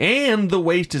waterway and the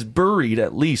waste is buried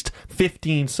at least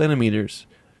 15 centimeters.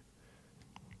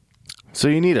 So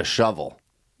you need a shovel.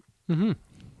 Mm-hmm.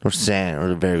 Or sand,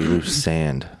 or very loose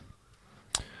sand.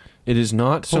 It is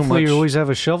not so Hopefully much... you always have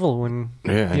a shovel when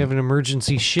Yeah. you have an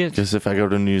emergency shit. Because if I go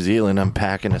to New Zealand, I'm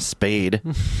packing a spade.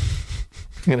 I'm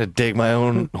going to dig my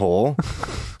own hole.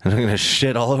 And I'm going to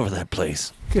shit all over that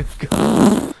place. Good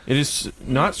God. It is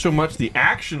not so much the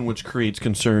action which creates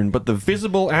concern, but the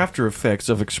visible after effects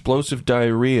of explosive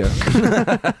diarrhea,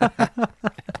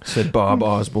 said Bob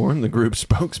Osborne, the group's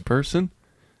spokesperson.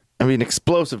 I mean,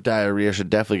 explosive diarrhea should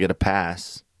definitely get a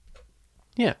pass.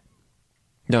 Yeah.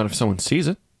 Not if someone sees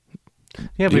it.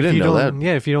 Yeah, but You if didn't you know don't, that.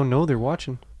 yeah, if you don't know, they're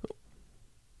watching.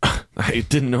 I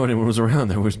didn't know anyone was around.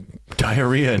 There was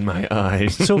diarrhea in my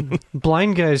eyes. So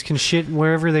blind guys can shit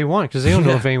wherever they want because they don't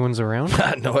know Yeah. if anyone's around. I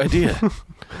had no idea.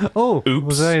 Oh, Oops.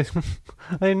 was I? I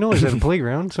didn't know I was at a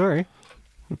playground. Sorry.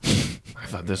 I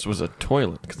thought this was a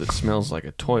toilet because it smells like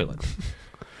a toilet.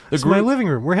 The It's my group- living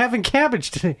room. We're having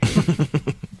cabbage today.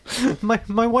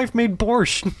 my wife made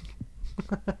borscht.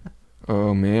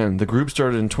 Oh man, the group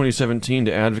started in 2017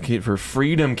 to advocate for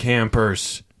freedom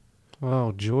campers.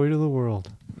 Oh, joy to the world.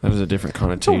 That is a different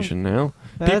connotation now.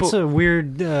 That's a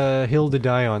weird hill to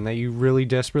die on, that you really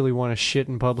desperately want to shit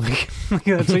in public.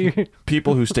 That's what you're...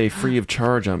 People who stay free of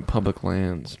charge on public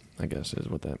lands, I guess is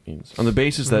what that means. On the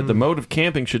basis that the mode of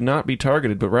camping should not be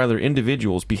targeted, but rather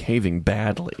individuals behaving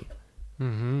badly.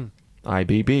 Mm-hmm.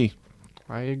 IBB.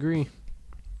 I agree.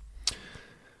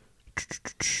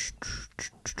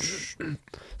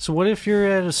 So what if you're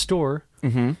at a store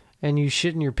Mm-hmm. and you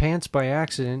shit in your pants by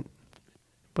accident,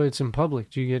 but it's in public?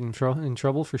 Do you get in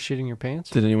trouble for shitting your pants?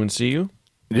 Did anyone see you?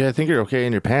 Yeah, I think you're okay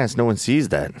in your pants. No one sees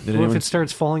that. Did What anyone if it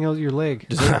starts falling out your leg?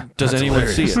 Does anyone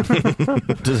see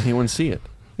it? Does anyone see it?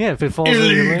 Yeah, if it falls out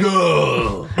your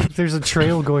leg. If there's a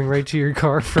trail going right to your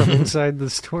car from inside the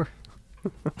store.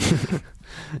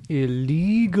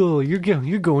 Illegal. You're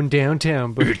going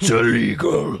downtown, but It's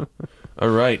illegal. All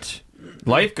right.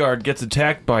 Lifeguard gets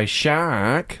attacked by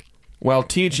shark while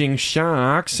teaching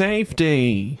shark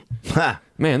safety. Ha!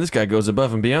 Man, this guy goes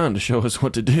above and beyond to show us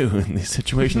what to do in the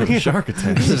situation of a shark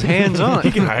attack. this is hands on.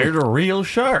 He hired a real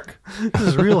shark. This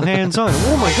is real hands on.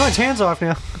 Oh my God, it's hands off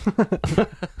now.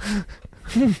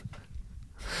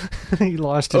 He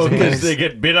lost his hands.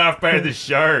 get bit off by the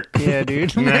shark. Yeah,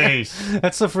 dude. Nice.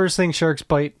 That's the first thing sharks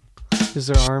bite is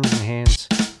their arms and hands.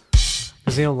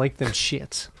 Because they don't like them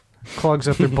shits. Clogs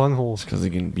up their bungholes. Because they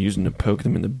can use them to poke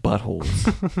them in the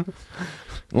buttholes.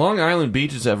 Long Island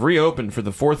beaches have reopened for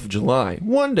the 4th of July,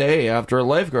 one day after a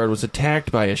lifeguard was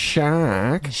attacked by a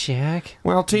shark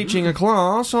while teaching a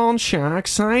class on shark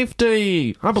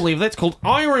safety. I believe that's called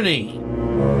irony.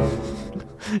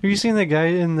 Have you seen that guy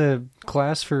in the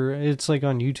class for, it's like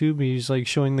on YouTube, he's like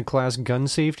showing the class gun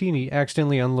safety and he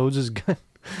accidentally unloads his gun.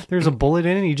 There's a bullet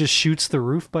in it and he just shoots the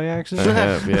roof by accident. I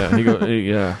have,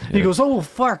 yeah. He goes, oh,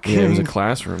 fuck. Yeah, it was a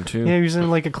classroom, too. Yeah, he was in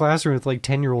like a classroom with like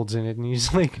 10-year-olds in it and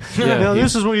he's like,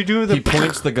 this is what you do with it. He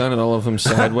points the gun at all of them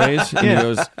sideways and he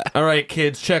goes, all right,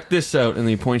 kids, check this out. And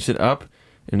he points it up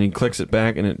and he clicks it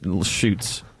back and it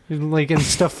shoots. Like, and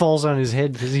stuff falls on his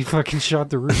head because he fucking shot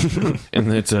the roof.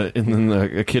 And then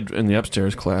a kid in the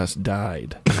upstairs class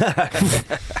died.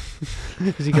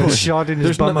 Because he got shot in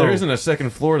his bum. There isn't a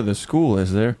second floor to the school,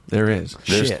 is there? There is.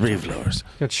 There's 3 floors.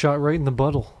 Got shot right in the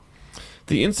buttle.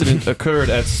 The incident occurred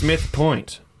at Smith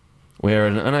Point, where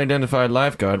an unidentified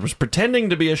lifeguard was pretending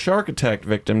to be a shark attack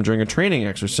victim during a training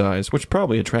exercise, which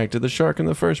probably attracted the shark in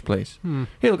the first place.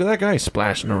 Hey, look at that guy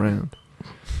splashing around.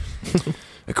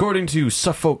 According to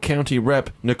Suffolk County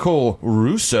Rep. Nicole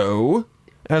Russo,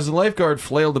 as the lifeguard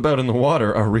flailed about in the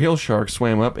water, a real shark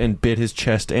swam up and bit his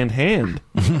chest and hand.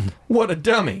 What a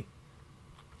dummy.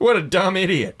 What a dumb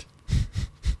idiot.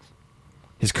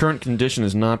 His current condition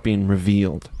is not being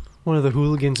revealed. One of the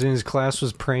hooligans in his class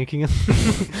was pranking him.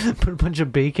 Put a bunch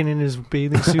of bacon in his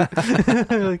bathing suit.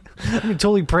 Like, I can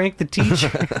totally prank the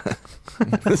teacher.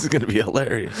 This is going to be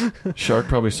hilarious. Shark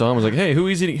probably saw him and was like, hey,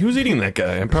 who's eating that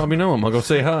guy? I probably know him. I'll go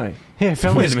say hi. Hey, I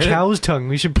found his cow's tongue.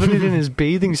 We should put it in his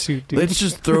bathing suit, dude. Let's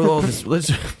just throw all this...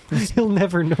 He'll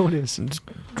never notice. Just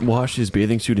wash his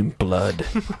bathing suit in blood.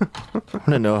 I want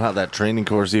to know how that training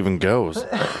course even goes.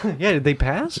 Yeah, did they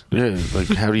pass? Yeah, like,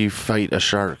 how do you fight a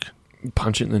shark?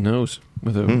 Punch it in the nose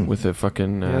with a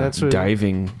fucking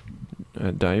diving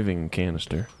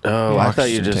canister. Oh, I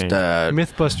thought you just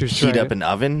Mythbusters heat up an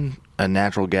oven, a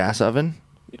natural gas oven.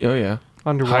 Oh yeah,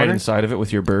 underwater. Hide inside of it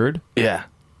with your bird. Yeah,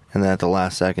 and then at the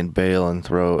last second bail and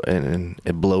throw, and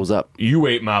it blows up. You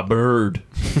ate my bird.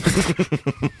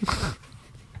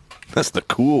 That's the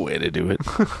cool way to do it.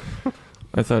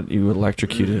 I thought you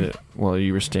electrocuted it while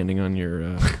you were standing on your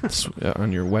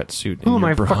wetsuit. Who am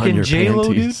I, fucking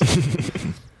J-Lo, dude?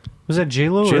 Was that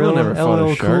J-Lo J-Lo or never fought a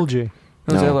LL shark. Cool J?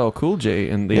 That was LL Cool J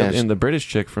and the British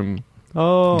chick from Deep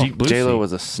Blue Sea. J-Lo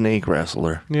was a snake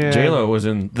wrestler. Yeah. J-Lo was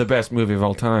in the best movie of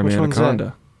all time, Which one's Anaconda.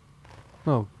 that?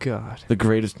 Oh, God. The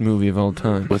greatest movie of all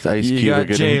time. With Ice Cube. You got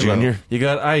J-Lo. J-Lo. You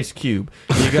got Ice Cube.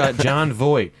 You got John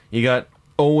Voight. You got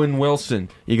Owen Wilson.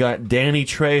 You got Danny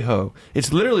Trejo.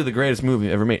 It's literally the greatest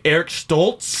movie ever made. Eric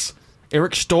Stoltz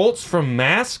from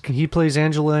Mask. He plays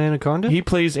Angela Anaconda? He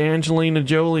plays Angelina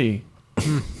Jolie.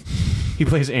 He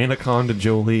plays Anaconda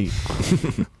Jolie.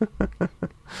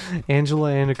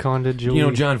 Angela Anaconda Jolie. You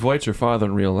know, John Voight's her father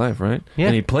in real life, right? Yeah.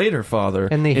 And he played her father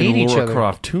and they in hate each Lara other.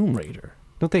 Croft Tomb Raider.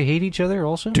 Don't they hate each other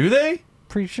also? Do they?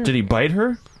 Pretty sure. Did he bite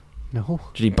her? No.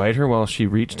 Did he bite her while she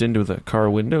reached into the car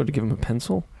window to give him a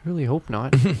pencil? I really hope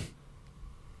not.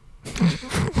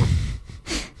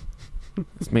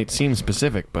 This may seem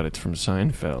specific, but it's from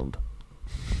Seinfeld.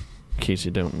 In case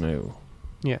you don't know.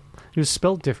 Yeah. It was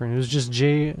spelled different. It was just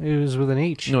J. It was with an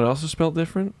H. You know what else is spelled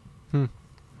different?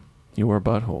 You are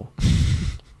butthole.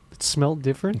 It smelled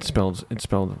different? It's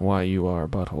spelled Y-U-R,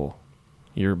 butthole.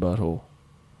 Your butthole.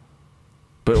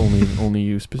 But only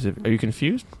you specific. Are you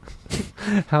confused?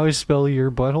 How I spell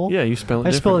your butthole? Yeah, you spell it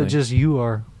I spell differently. it just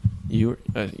you-are. Your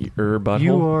butthole?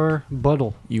 You are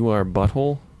buttle. You are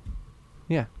butthole?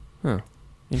 Yeah. Huh.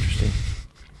 Interesting.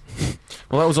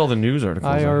 Well, that was all the news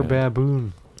articles. I are had.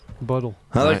 baboon. Buttle.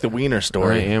 I like the wiener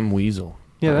story. I am weasel.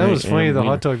 Yeah, that was funny, the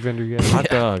wiener. hot dog vendor guy. Hot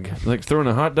dog. Like throwing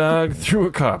a hot dog through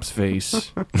a cop's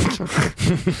face.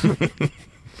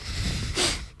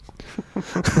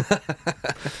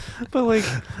 But like,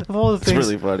 of all the It's things,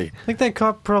 really funny. like that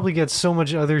cop probably gets so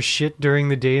much other shit during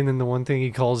the day, and then the one thing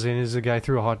he calls in is the guy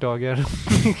threw a hot dog at him.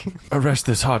 Arrest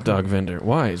this hot dog vendor.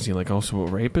 Why? Is he like also a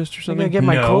rapist or something? get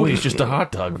my no, coat. he's just a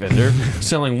hot dog vendor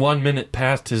selling 1 minute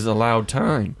past his allowed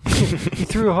time. He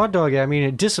threw a hot dog at me,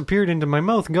 and it disappeared into my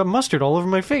mouth and got mustard all over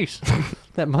my face.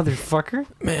 That motherfucker.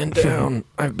 Man down.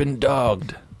 I've been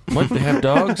dogged. What? They have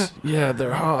dogs? Yeah,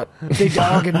 they're hot. They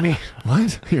dogging me.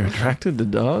 What? You're attracted to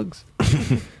dogs?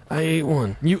 I ate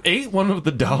one. You ate one of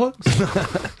the dogs?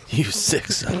 You sick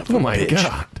son of a Oh my bitch.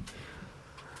 god.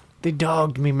 They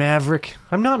dogged me, Maverick.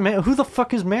 I'm not Who the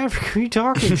fuck is Maverick? Who are you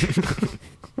talking to?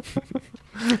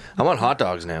 I want hot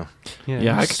dogs now.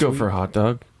 Yeah, I could go for a hot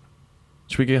dog.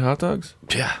 Should we get hot dogs?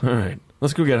 Yeah. All right.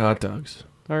 Let's go get hot dogs.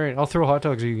 All right, I'll throw hot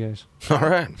dogs at you guys. All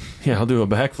right. Yeah, I'll do a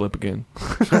backflip again.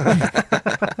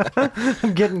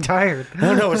 I'm getting tired.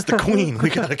 No, it's the Queen. We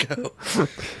gotta go.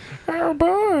 Oh,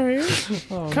 boys.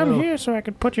 Come here so I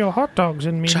can put your hot dogs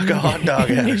in me. Chuck a hot dog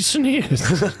at He her.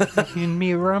 sneezed. In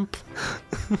me rump.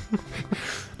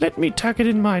 Let me tuck it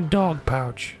in my dog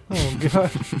pouch. Oh,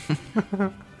 God.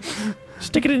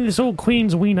 Stick it in this old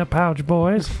Queen's wiener pouch,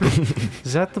 boys.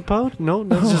 Is that the pouch? No,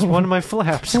 that's just one of my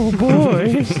flaps. Oh,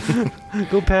 boys.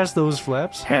 Go past those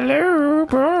flaps. Hello,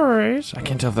 boys. I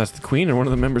can't tell if that's the Queen or one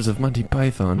of the members of Monty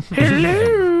Python.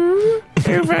 Hello.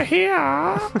 Over here.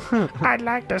 I'd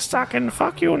like to suck and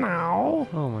fuck you now.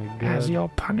 Oh, my God. As your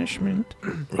punishment.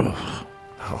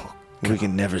 We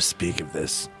can never speak of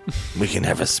this. We can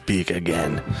never speak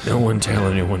again. No one tell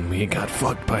anyone we got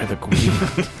fucked by the Queen.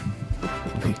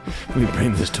 we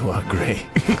bring this to our grave.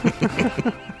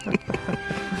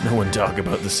 No one talk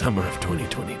about the summer of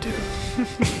 2022.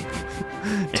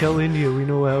 Tell India we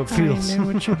know how it feels.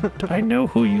 I know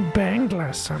who you banged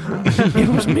last summer. It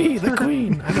was me, the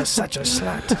Queen. I was such a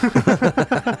slut.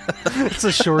 It's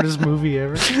the shortest movie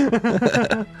ever.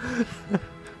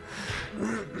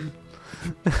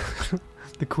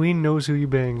 The Queen knows who you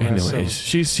banged last summer. Anyways,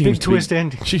 she seems Big to twist be,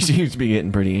 ending. She seems to be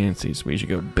getting pretty antsy, so we should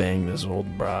go bang this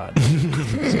old broad.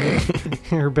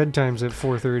 Her bedtime's at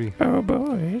 4:30. Oh,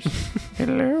 boys.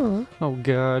 Hello. Oh,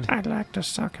 God. I'd like to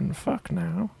suck and fuck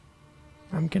now.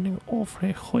 I'm getting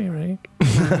awfully weary.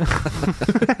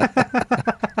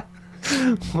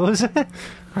 What was that?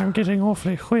 I'm getting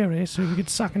awfully weary, so you could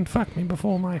suck and fuck me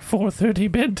before my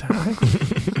 4:30 bedtime.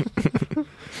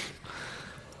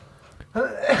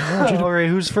 All right,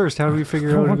 who's first? How do we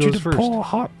figure I out who want you goes to first? pour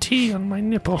hot tea on my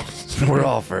nipples. We're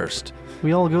all first.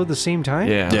 We all go at the same time?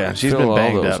 Yeah, she's fill been all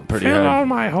banged those. up pretty Fill all hard.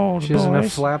 my holes, She has enough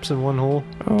boys. flaps in one hole.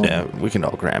 Oh, Yeah, we can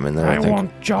all cram in there, I I think.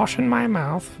 want Josh in my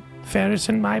mouth, Ferris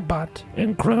in my butt,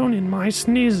 and Crone in my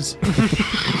sniz.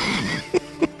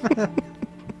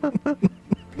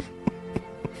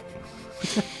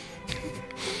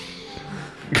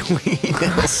 Queen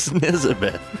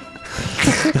Elizabeth.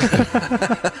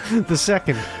 The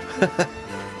second.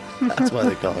 That's why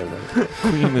they call her that.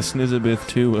 Queen the Snizabeth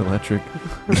 2 Electric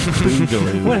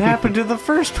Boogaloo. What happened to the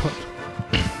first one?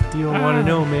 You don't want to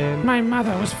know, man. My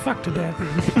mother was fucked to death.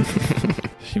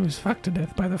 She was fucked to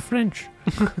death by the French.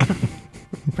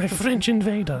 By French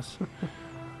invaders.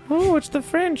 Oh, it's the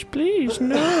French, please,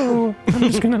 no. I'm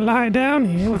just gonna lie down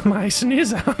here with my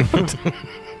sniz out.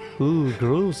 Ooh,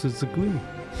 gross. It's a queen.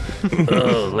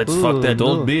 Oh, let's fuck that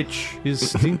old no. bitch. It's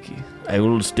stinky. I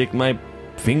will stick my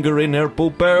finger in her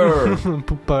pooper.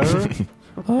 Pooper.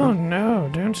 Oh no,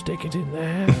 don't stick it in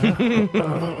there.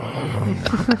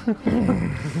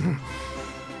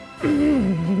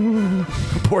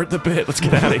 Port the bit. Let's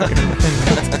get out of here.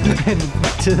 And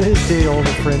to this day, all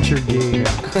the French are gay.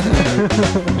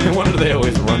 No wonder they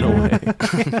always run away.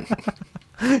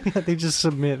 Yeah, they just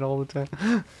submit all the time.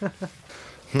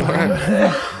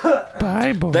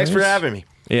 Bye, boys. Thanks for having me.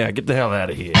 Yeah, get the hell out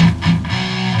of here.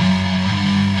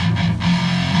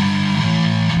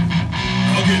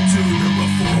 I'll get to number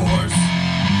 4s.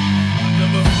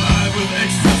 Number 5 with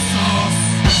extra sauce.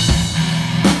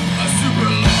 A super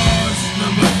large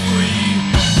number 3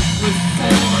 with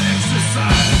 4 extra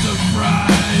sides of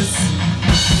fries.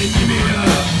 And give me 4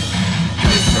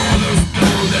 of those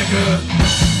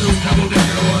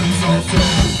double-decker ones also.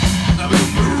 I'm in the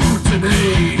mood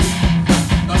today.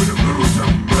 I'm in the mood to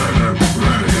murder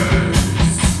burgers.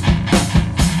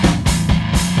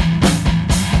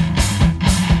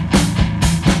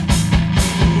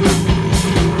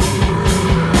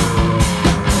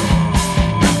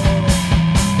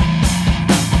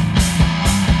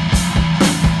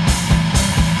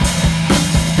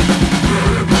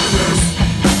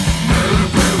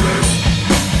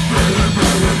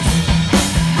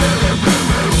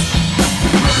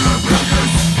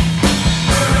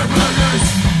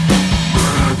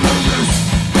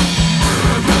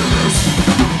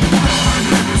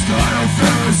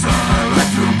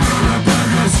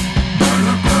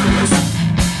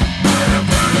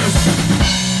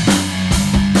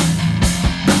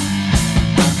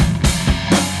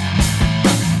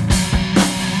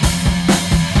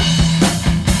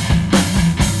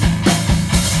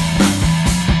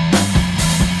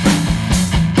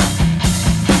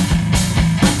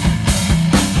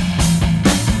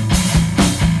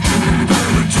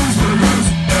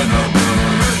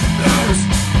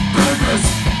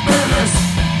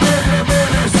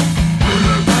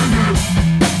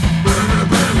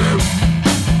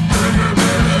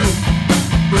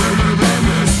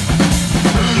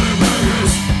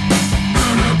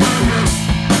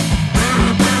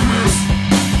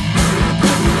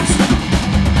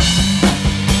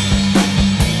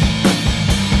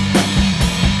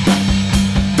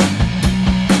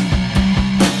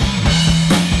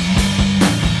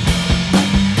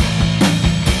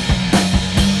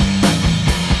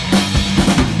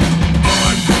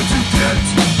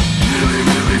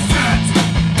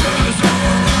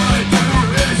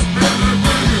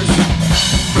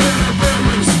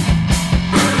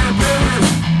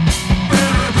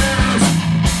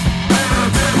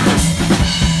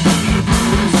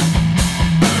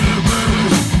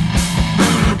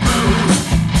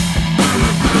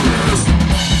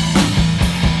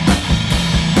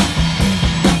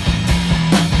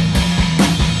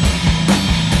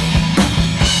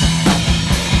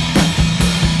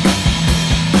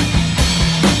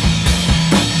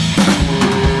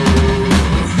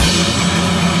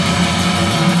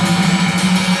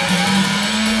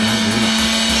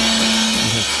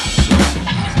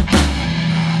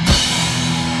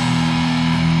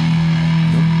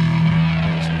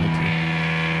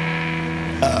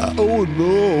 Oh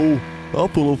no!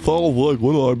 That's what it sounds like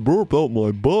when I burp out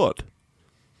my butt.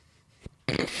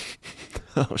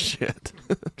 Oh shit.